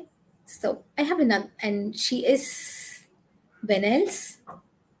 Okay, so I have another, and she is Venels.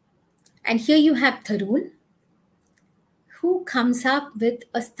 And here you have Tarun, who comes up with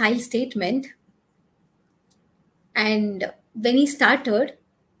a style statement. And when he started,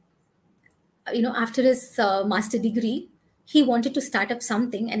 after his master degree, he wanted to start up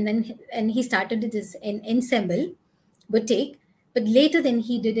something, and he started this an ensemble boutique. But later, then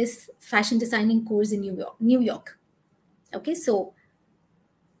he did his fashion designing course in New York. Okay, so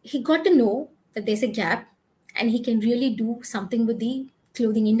he got to know that there's a gap, and he can really do something with the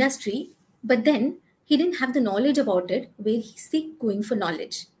clothing industry. But then he didn't have the knowledge about it, where he's going for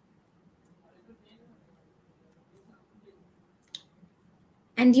knowledge.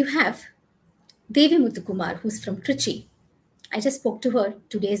 And you have Devi Muthukumar, who's from Trichy. I just spoke to her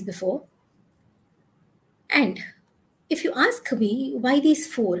 2 days before. And if you ask me why these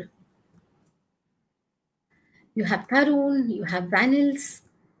four, you have Tarun, you have Vanils,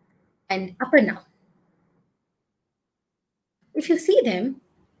 and Aparna. If you see them,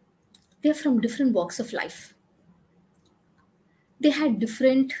 they're from different walks of life. They had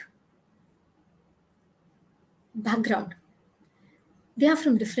different background. They are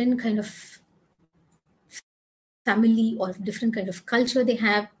from different kind of family or different kind of culture they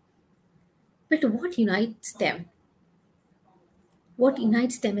have. But what unites them? What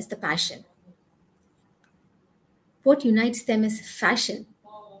unites them is the passion. What unites them is fashion.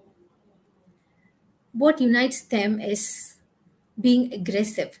 What unites them is being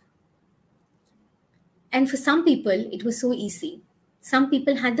aggressive. And for some people, it was so easy. Some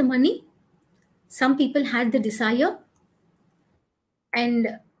people had the money. Some people had the desire.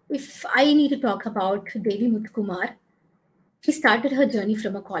 And if I need to talk about Devi Muthukumar, she started her journey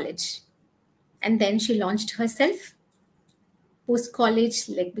from a college. And then she launched herself post-college,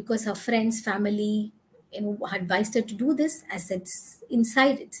 like because her friends, family, advised her to do this, as it's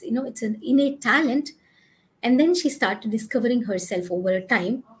inside, it's an innate talent. And then she started discovering herself over a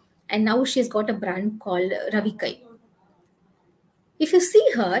time. And now she's got a brand called Ravikai. If you see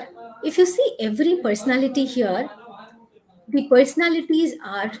her, if you see every personality here, the personalities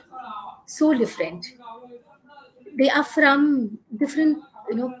are so different. They are from different,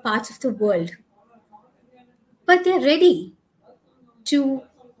 parts of the world. But they're ready to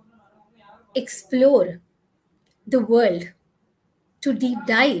explore the world, to deep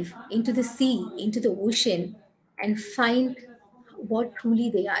dive into the sea, into the ocean, and find what truly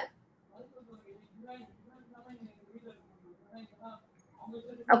they are.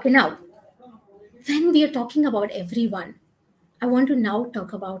 Okay, now, when we are talking about everyone, I want to now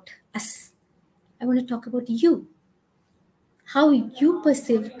talk about us. I want to talk about you. How you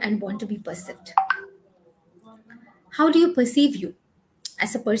perceive and want to be perceived. How do you perceive you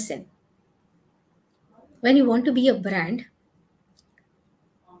as a person? When you want to be a brand,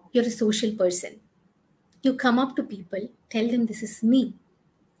 you're a social person. You come up to people, tell them this is me.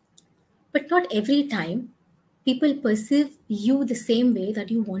 But not every time people perceive you the same way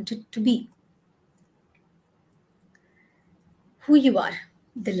that you want it to be. Who you are,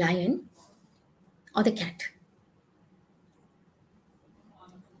 the lion or the cat?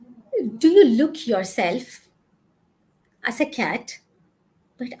 Do you look yourself as a cat,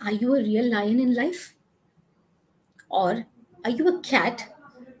 but are you a real lion in life? Or are you a cat,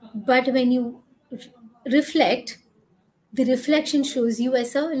 but when you reflect, the reflection shows you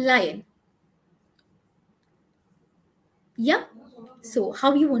as a lion? Yeah. So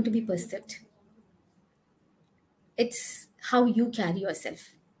how you want to be perceived? It's how you carry yourself.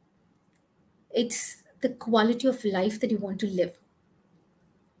 It's the quality of life that you want to live.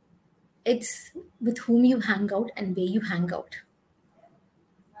 It's with whom you hang out and where you hang out.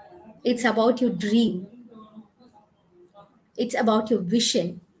 It's about your dream. It's about your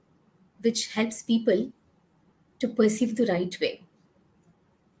vision, which helps people to perceive the right way.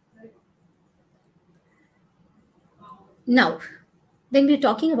 Now, when we're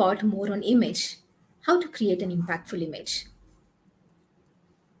talking about more on image, how to create an impactful image.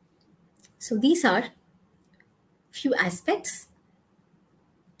 So these are few aspects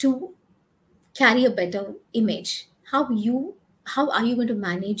to carry a better image. How are you going to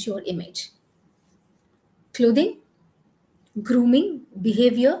manage your image? Clothing, grooming,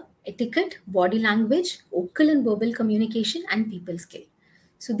 behavior, etiquette, body language, vocal and verbal communication, and people skill.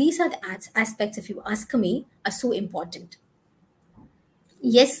 So these are the aspects, if you ask me, are so important.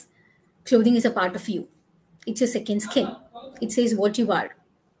 Yes, clothing is a part of you. It's your second skin. It says what you are.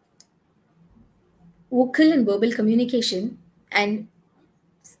 Vocal and verbal communication, and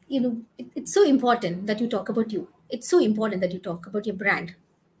it's so important that you talk about you. It's so important that you talk about your brand.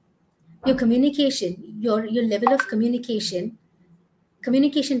 Your communication, your level of communication.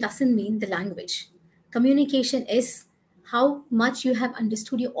 Communication doesn't mean the language. Communication is how much you have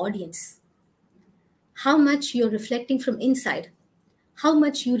understood your audience, how much you're reflecting from inside, how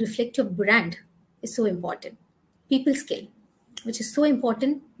much you reflect your brand is so important. People skill, which is so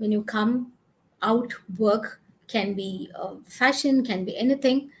important when you come out, work, can be fashion, can be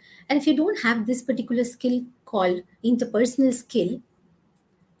anything. And if you don't have this particular skill called interpersonal skill,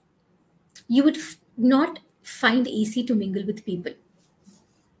 you would not find easy to mingle with people.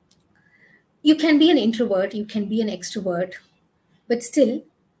 You can be an introvert, you can be an extrovert, but still,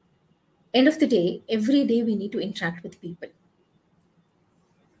 end of the day, every day we need to interact with people.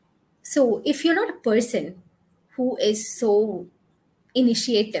 So if you're not a person who is so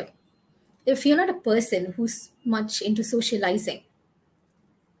initiative, if you're not a person who's much into socializing,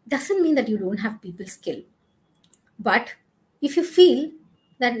 doesn't mean that you don't have people skill. But if you feel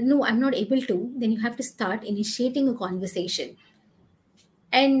that no, I'm not able to, then you have to start initiating a conversation.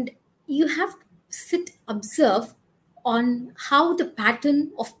 And you have to sit, observe on how the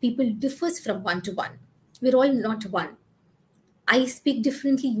pattern of people differs from one to one. We're all not one. I speak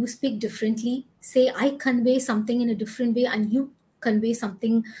differently, you speak differently. Say I convey something in a different way and you convey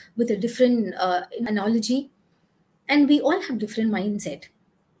something with a different analogy. And we all have different mindset.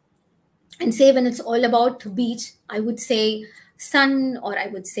 And say when it's all about beach, I would say sun, or I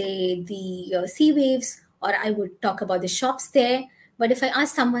would say the sea waves, or I would talk about the shops there. But if I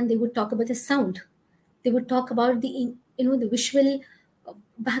ask someone, they would talk about the sound. They would talk about the the visual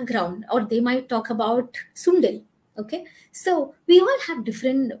background, or they might talk about sundal. Okay, so we all have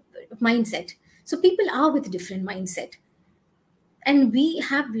different mindset. So people are with different mindset, and we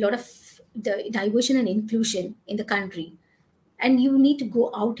have a lot of the diversion and inclusion in the country. And you need to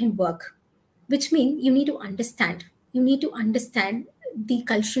go out and work, which means you need to understand. You need to understand the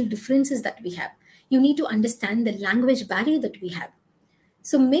cultural differences that we have. You need to understand the language barrier that we have.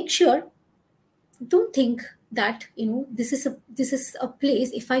 So make sure, don't think that this is a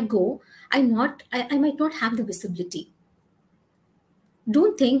place, if I go, I might not have the visibility.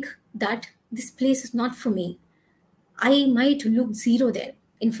 Don't think that this place is not for me. I might look zero there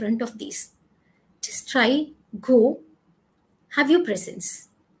in front of these. Just try, go, have your presence.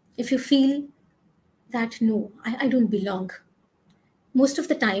 If you feel that no, I don't belong. Most of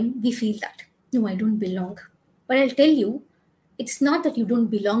the time we feel that, no, I don't belong. But I'll tell you, it's not that you don't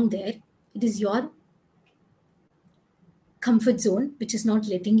belong there. It is your comfort zone which is not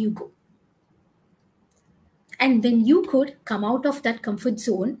letting you go. And when you could come out of that comfort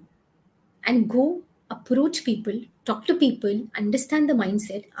zone and go approach people, talk to people, understand the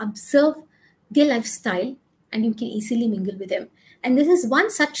mindset, observe their lifestyle, and you can easily mingle with them. And this is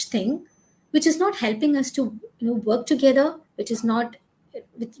one such thing which is not helping us to work together, which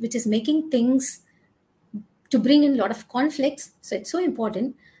is making things to bring in a lot of conflicts. So it's so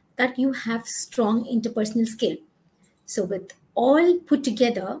important that you have strong interpersonal skill. So with all put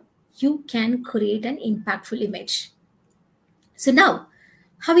together, you can create an impactful image. So now,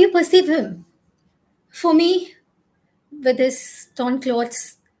 how you perceive him? For me, with his torn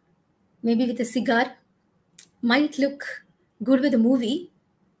clothes, maybe with a cigar, might look good with a movie,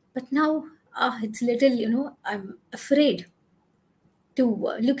 but now it's little, I'm afraid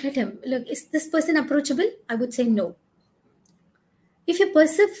to look at him. Look, is this person approachable? I would say no. If you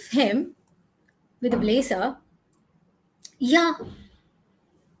perceive him with a blazer, yeah,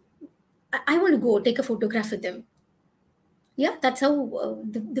 I want to go take a photograph with him. Yeah, that's how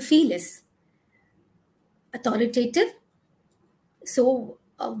the feel is. Authoritative, so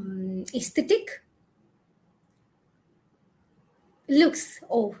aesthetic. Looks,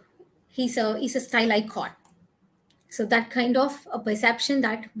 oh, he's a style icon. So that kind of a perception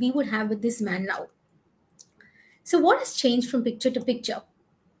that we would have with this man now. So what has changed from picture to picture?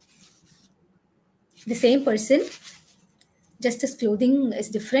 The same person, just his clothing is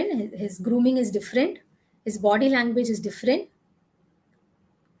different, his grooming is different, his body language is different,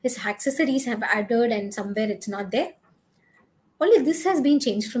 his accessories have added and somewhere it's not there. Only this has been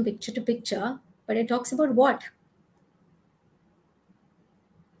changed from picture to picture, but it talks about what?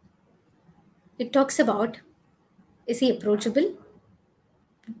 It talks about, is he approachable?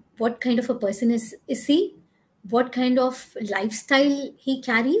 What kind of a person is he? What kind of lifestyle he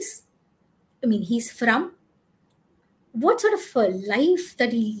carries? I mean, he's from. What sort of a life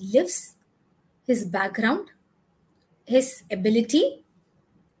that he lives? His background, his ability,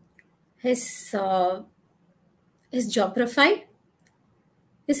 his job profile,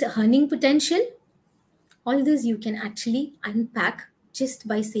 his earning potential. All this you can actually unpack just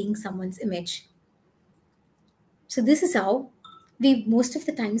by seeing someone's image. So this is how we've most of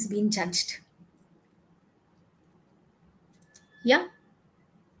the times been judged. Yeah,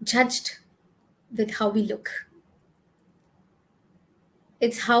 judged with how we look.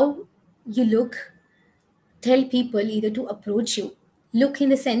 It's how you look. Tell people either to approach you. Look in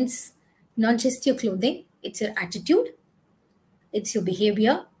the sense, not just your clothing, it's your attitude, it's your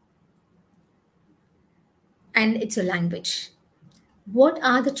behavior. and it's your language. What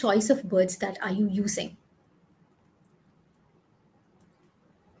are the choice of words that are you using?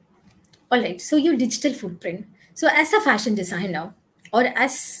 All right, so your digital footprint. So as a fashion designer or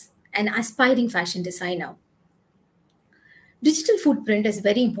as an aspiring fashion designer, digital footprint is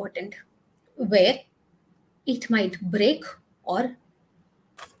very important, where it might break or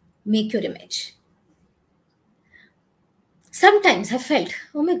make your image. Sometimes I felt,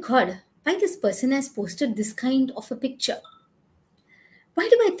 oh my God, why this person has posted this kind of a picture? Why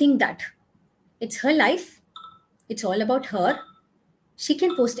do I think that? It's her life. It's all about her. She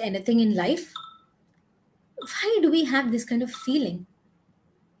can post anything in life. Why do we have this kind of feeling?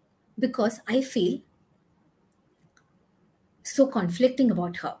 Because I feel so conflicting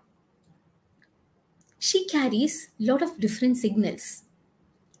about her. She carries a lot of different signals,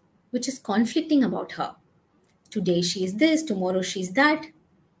 which is conflicting about her. Today she is this, tomorrow she is that.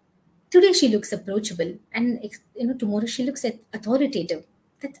 Today she looks approachable, and tomorrow she looks authoritative.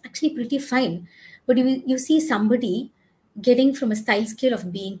 That's actually pretty fine. But you see somebody getting from a style scale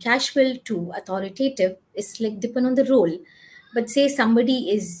of being casual to authoritative is like depend on the role. But say somebody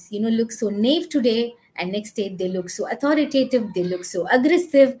is, looks so naive today, and next day they look so authoritative, they look so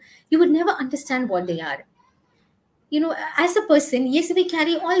aggressive, you would never understand what they are. As a person, yes, we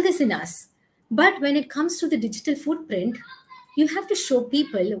carry all this in us. But when it comes to the digital footprint, you have to show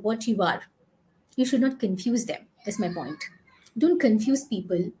people what you are. You should not confuse them. That's my point. Don't confuse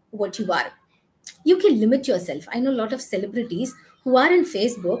people what you are. You can limit yourself. I know a lot of celebrities who are in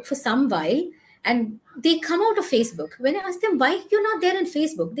Facebook for some while and they come out of Facebook. When I ask them why you're not there on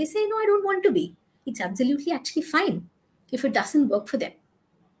Facebook, they say, no, I don't want to be. It's absolutely actually fine if it doesn't work for them.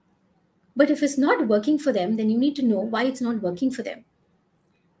 But if it's not working for them, then you need to know why it's not working for them.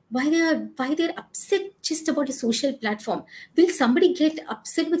 Why they're upset just about a social platform. Will somebody get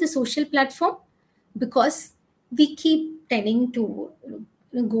upset with a social platform? Because we keep tending to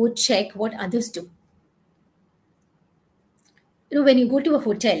go check what others do. When you go to a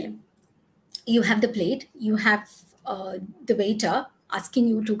hotel, you have the plate, you have the waiter asking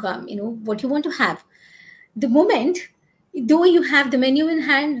you to come, what you want to have. The moment, though you have the menu in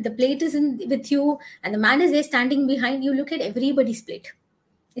hand, the plate is with you, and the man is there standing behind, you look at everybody's plate,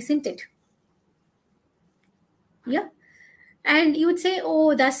 isn't it? Yeah. And you would say,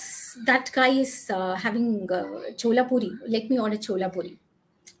 oh, that guy is having chola puri. Let me order chola puri.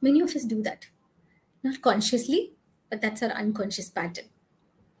 Many of us do that. Not consciously, but that's our unconscious pattern.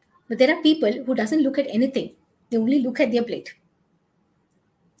 But there are people who doesn't look at anything. They only look at their plate.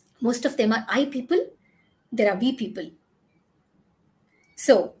 Most of them are I people. There are we people.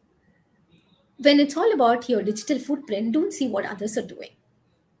 So when it's all about your digital footprint, don't see what others are doing.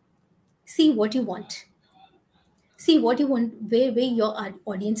 See what you want. See what you want, where your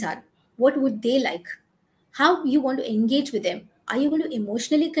audience are. What would they like? How you want to engage with them. Are you going to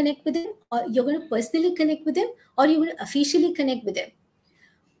emotionally connect with them? Or you're going to personally connect with them? Or you're going to officially connect with them?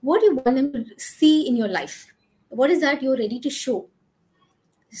 What do you want them to see in your life? What is that you're ready to show?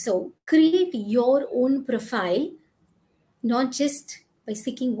 So create your own profile, not just by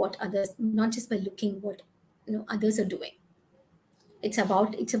seeking what others, not just by looking what others are doing. It's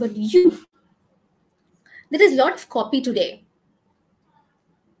about you. There is a lot of copy today.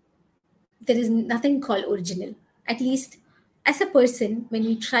 There is nothing called original. At least as a person, when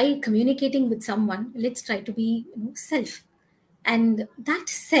we try communicating with someone, let's try to be self. And that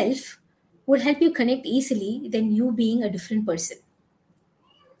self would help you connect easily than you being a different person.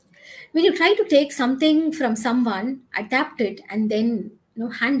 When you try to take something from someone, adapt it, and then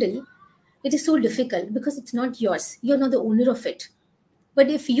handle, it is so difficult because it's not yours. You're not the owner of it. But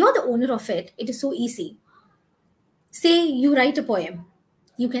if you're the owner of it, it is so easy. Say you write a poem,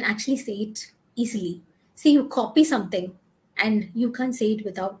 you can actually say it easily. Say you copy something and you can't say it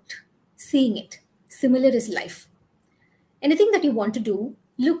without seeing it. Similar is life. Anything that you want to do,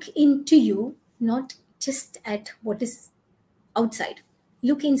 look into you, not just at what is outside.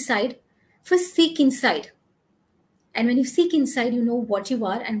 Look inside. First seek inside. And when you seek inside, you know what you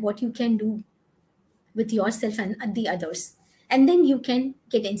are and what you can do with yourself and the others. And then you can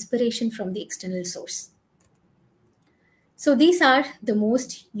get inspiration from the external source. So these are the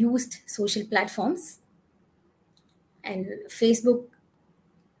most used social platforms. And Facebook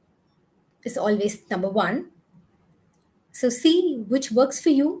is always number one. So see which works for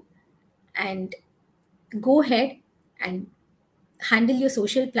you and go ahead and handle your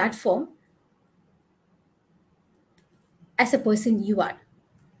social platform as a person you are.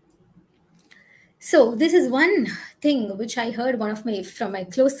 So this is one thing which I heard from my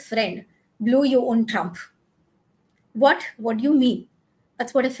close friend, blow your own trump. What do you mean?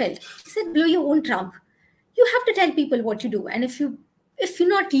 That's what I felt. He said, blow your own trump. You have to tell people what you do. And if you're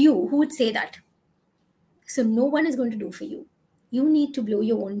not you, who would say that? So no one is going to do for you. You need to blow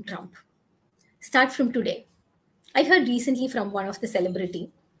your own trump. Start from today. I heard recently from one of the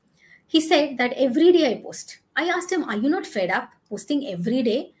celebrity. He said that every day I post. I asked him, are you not fed up posting every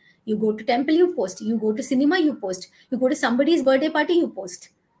day? You go to temple, you post. You go to cinema, you post. You go to somebody's birthday party, you post.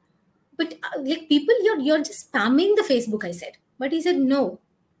 But like people, you're just spamming the Facebook, I said. But he said no.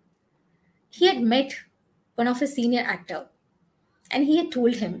 He had met one of his senior actor and he had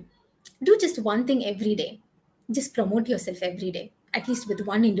told him, do just one thing every day. Just promote yourself every day, at least with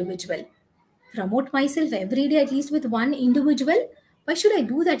one individual. Promote myself every day, at least with one individual? Why should I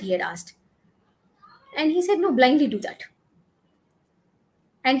do that? He had asked. And he said, no, blindly do that.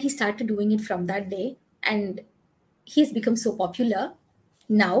 And he started doing it from that day. And he's become so popular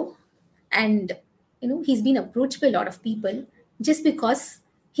now. And, he's been approached by a lot of people just because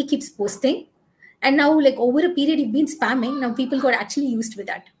he keeps posting. And now, like over a period, you've been spamming. Now people got actually used with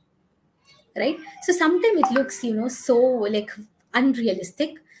that. Right? So sometimes it looks, so like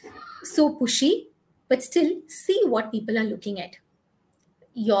unrealistic, so pushy, but still see what people are looking at.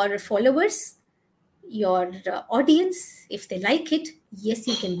 Your followers, your audience, if they like it, yes,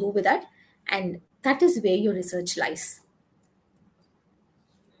 you can go with that. And that is where your research lies.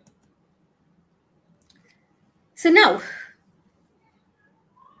 So now,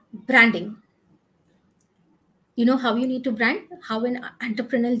 branding. You know how you need to brand, how an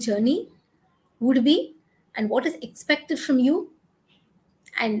entrepreneurial journey would be, and what is expected from you.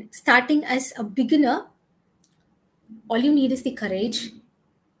 And starting as a beginner, all you need is the courage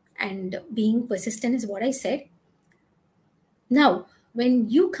and being persistent is what I said. Now, when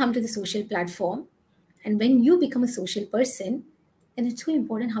you come to the social platform and when you become a social person, then it's so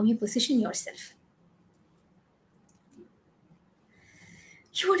important how you position yourself.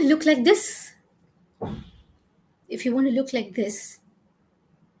 You want to look like this. If you want to look like this,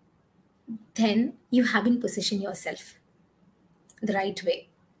 then you haven't positioned yourself the right way.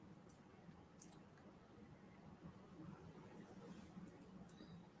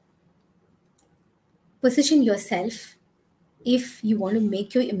 Position yourself if you want to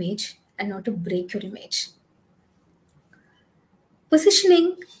make your image and not to break your image.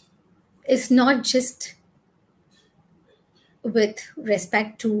 Positioning is not just with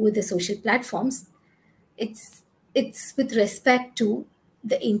respect to the social platforms. It's with respect to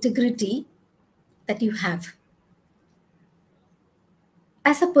the integrity that you have.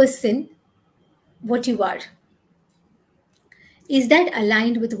 As a person, what you are, is that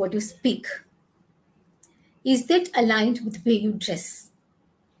aligned with what you speak? Is that aligned with the way you dress?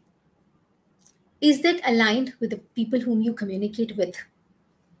 Is that aligned with the people whom you communicate with?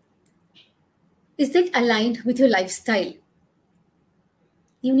 Is that aligned with your lifestyle?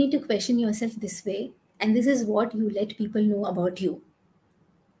 You need to question yourself this way, and this is what you let people know about you.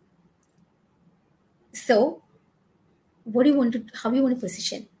 So, how do you want to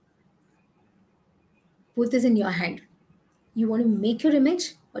position? Both is in your hand. You want to make your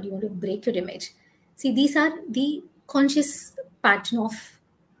image or you want to break your image? See, these are the conscious pattern of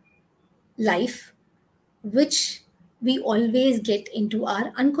life, which we always get into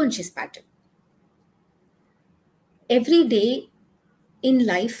our unconscious pattern. Every day in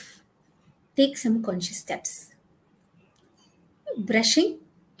life, take some conscious steps. Brushing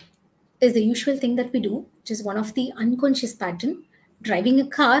is the usual thing that we do, which is one of the unconscious pattern. Driving a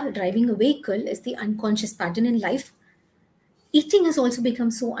car, driving a vehicle is the unconscious pattern in life. Eating has also become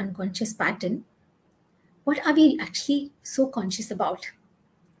so unconscious pattern. What are we actually so conscious about?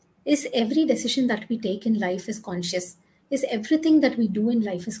 Is every decision that we take in life is conscious? Is everything that we do in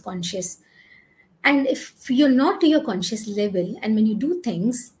life is conscious? And if you're not to your conscious level, and when you do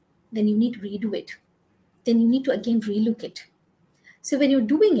things, then you need to redo it. Then you need to again relook it. So when you're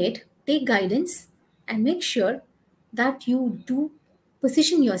doing it, take guidance and make sure that you do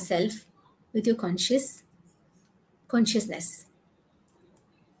position yourself with your consciousness.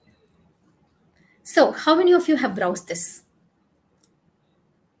 So how many of you have browsed this?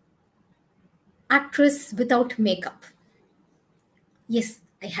 Actress without makeup. Yes,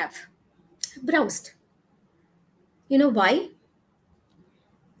 I have browsed. You know why?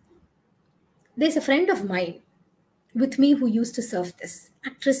 There's a friend of mine with me who used to surf this,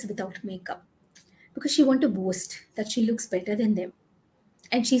 actress without makeup, because she wanted to boast that she looks better than them.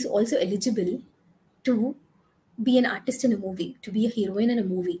 And she's also eligible to be an artist in a movie, to be a heroine in a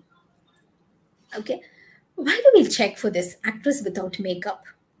movie. Okay, why do we check for this actress without makeup?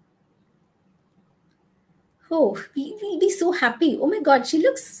 Oh, we'll be so happy. Oh my God, she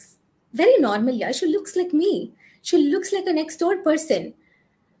looks very normal. Yeah, she looks like me. She looks like a next door person.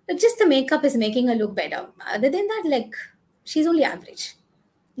 just the makeup is making her look better. Other than that, like, she's only average.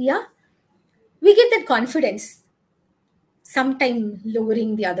 Yeah, we get that confidence, sometime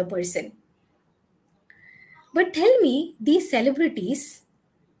lowering the other person. But tell me, these celebrities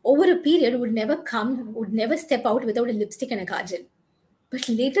over a period would never step out without a lipstick and a kajal. But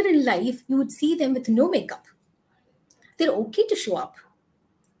later in life, you would see them with no makeup. They're okay to show up.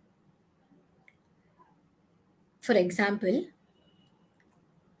 For example,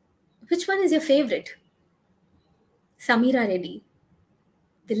 which one is your favorite? Samira Reddy,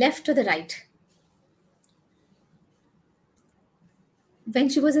 the left or the right? When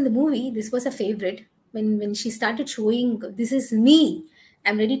she was in the movie, this was a favorite. When she started showing, this is me,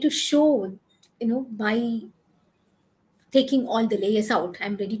 I'm ready to show, by taking all the layers out,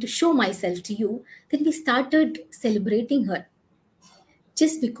 I'm ready to show myself to you. Then we started celebrating her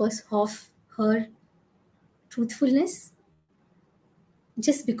just because of her truthfulness,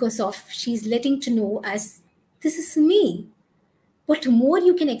 just because of she's letting to know as this is me. What more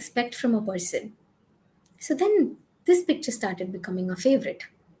you can expect from a person? So then this picture started becoming a favorite.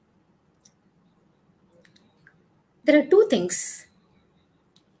 There are two things.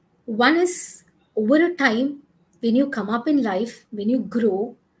 One is, over a time, when you come up in life, when you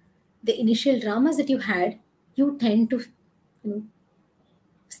grow, the initial dramas that you had, you tend to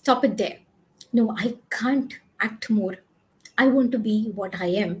stop it there. No, I can't act more. I want to be what I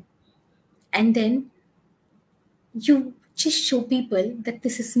am. And then you just show people that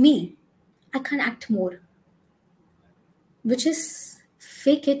this is me. I can't act more. Which is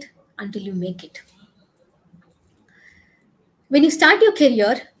fake it until you make it. When you start your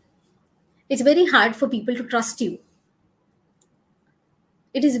career, it's very hard for people to trust you.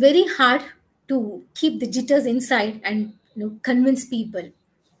 It is very hard to keep the jitters inside and convince people.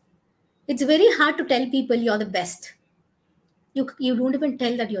 It's very hard to tell people you're the best. You don't even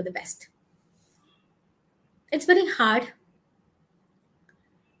tell that you're the best. It's very hard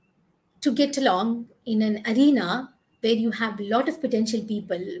to get along in an arena where you have a lot of potential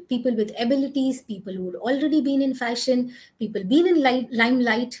people with abilities, people who had already been in fashion, people been in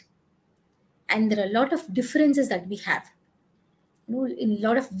limelight, and there are a lot of differences that we have. In a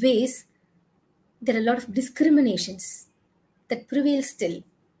lot of ways, there are a lot of discriminations that prevail still,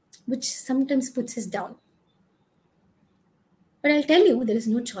 which sometimes puts us down. But I'll tell you, there is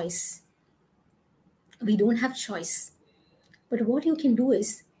no choice. We don't have choice. But what you can do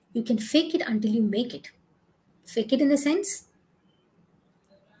is, you can fake it until you make it. Fake it in the sense,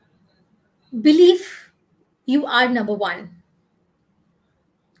 believe you are number one.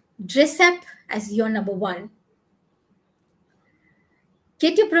 Dress up as your number one.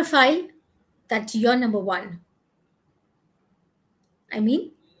 Get your profile that you're number one. I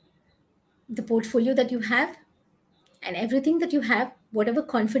mean, the portfolio that you have and everything that you have, whatever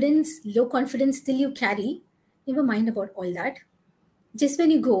confidence, low confidence still you carry, never mind about all that. Just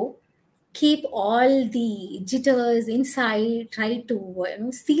when you go, keep all the jitters inside, try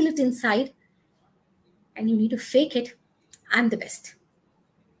to seal it inside, and you need to fake it. I'm the best.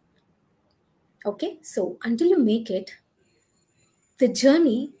 Okay, so until you make it, the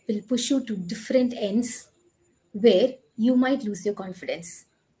journey will push you to different ends where you might lose your confidence.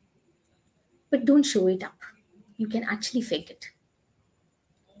 But don't show it up. You can actually fake it.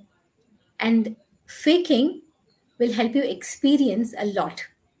 And faking will help you experience a lot.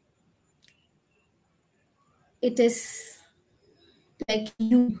 It is like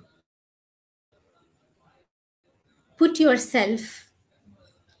you put yourself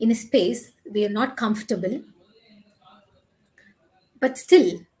in a space where you're not comfortable, but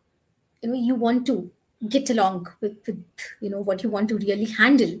still, you want to get along with what you want to really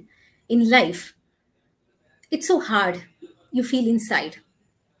handle in life. It's so hard. You feel inside,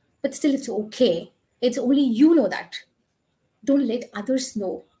 but still it's okay. It's only you know that. Don't let others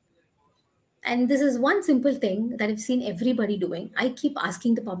know. And this is one simple thing that I've seen everybody doing. I keep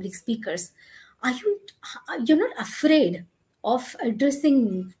asking the public speakers, you're not afraid of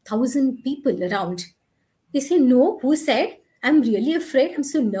addressing 1,000 people around? They say, no. Who said? I'm really afraid. I'm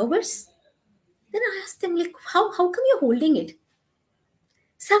so nervous. Then I ask them, like, how come you're holding it?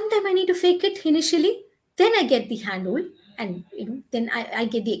 Sometime I need to fake it initially. Then I get the handle, and then I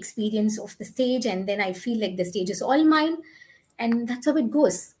get the experience of the stage, and then I feel like the stage is all mine. And that's how it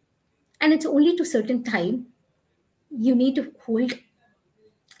goes. And it's only to certain time you need to hold,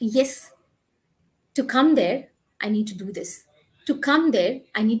 yes, to come there, I need to do this. To come there,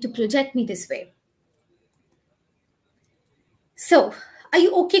 I need to project me this way. So, are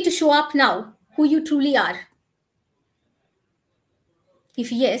you okay to show up now, who you truly are?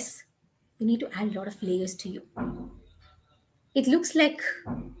 If yes, you need to add a lot of layers to you. it looks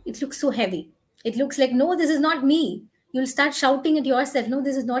so heavy. It looks like, no, this is not me. You'll start shouting at yourself, no,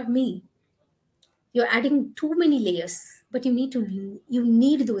 this is not me. You're adding too many layers, but you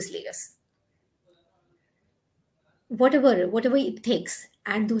need those layers. Whatever it takes,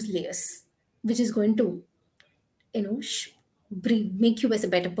 add those layers, which is going to, make you as a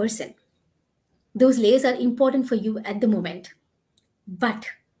better person. Those layers are important for you at the moment, but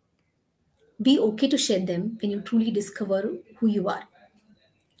be okay to shed them when you truly discover who you are.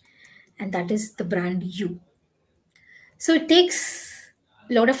 And that is the brand you. So it takes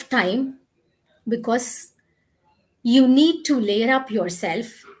a lot of time because you need to layer up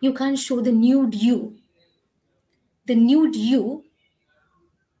yourself. You can't show the nude you. The nude you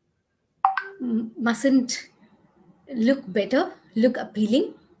mustn't look better, look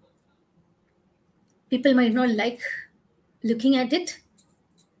appealing. People might not like looking at it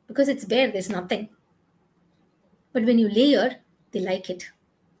because it's bare, there's nothing. But when you layer, they like it.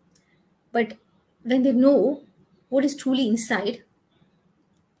 But when they know what is truly inside,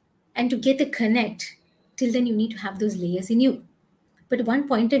 and to get a connect, till then you need to have those layers in you. But at one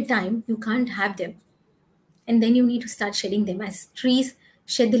point in time, you can't have them. And then you need to start shedding them as trees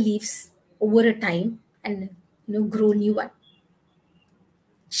shed the leaves over a time and grow new one.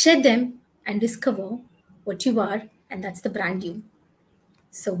 Shed them and discover what you are, and that's the brand you.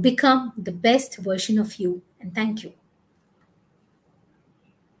 So become the best version of you, and thank you.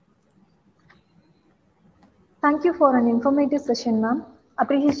 Thank you for an informative session, ma'am.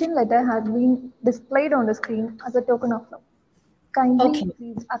 Appreciation letter has been displayed on the screen as a token of love. Kindly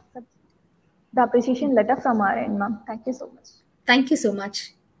please accept the appreciation letter from our end, ma'am. Thank you so much. Thank you so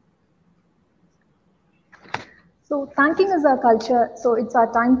much. So thanking is our culture, so it's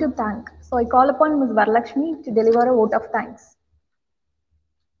our time to thank. So I call upon Ms. Varalakshmi to deliver a vote of thanks.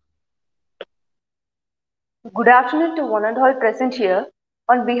 Good afternoon to one and all present here.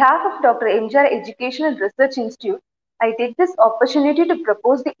 On behalf of Dr. M.G.R. Education and Research Institute, I take this opportunity to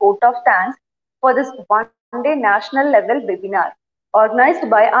propose the vote of thanks for this one-day national level webinar organized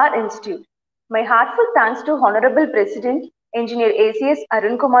by our institute. My heartfelt thanks to Honorable President, Engineer ACS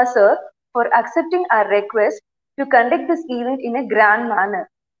Arun Kumar Sir for accepting our request to conduct this event in a grand manner.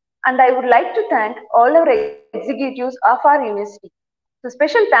 And I would like to thank all our executives of our university. So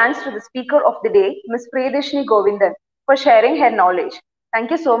special thanks to the speaker of the day, Ms.PRIYADARSINY Govindan, for sharing her knowledge. Thank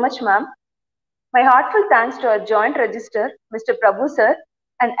you so much, ma'am. My heartfelt thanks to our joint registrar, Mr. Prabhu sir,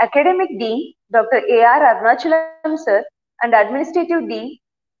 and academic dean, Dr. A.R. Arunachalam sir, and administrative dean,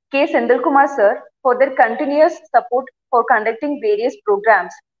 K. Sendalkumar sir, for their continuous support for conducting various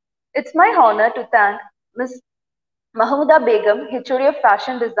programs. It's my honor to thank Ms. Mahmooda Begum, HOD of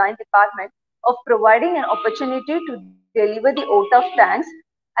Fashion Design Department, of providing an opportunity to deliver the vote of thanks,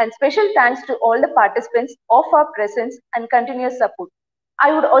 and special thanks to all the participants of our presence and continuous support.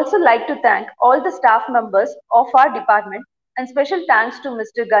 I would also like to thank all the staff members of our department, and special thanks to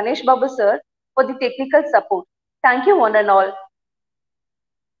Mr. Ganesh Babu sir for the technical support. Thank you one and all.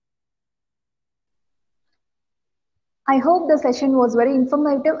 I hope the session was very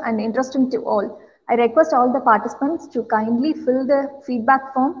informative and interesting to all. I request all the participants to kindly fill the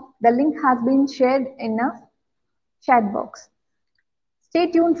feedback form. The link has been shared in a chat box. Stay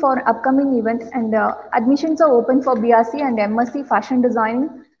tuned for upcoming events, and admissions are open for BRC and MSc Fashion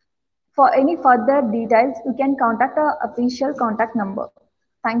Designing. For any further details, you can contact our official contact number.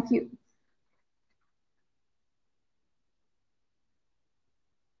 Thank you.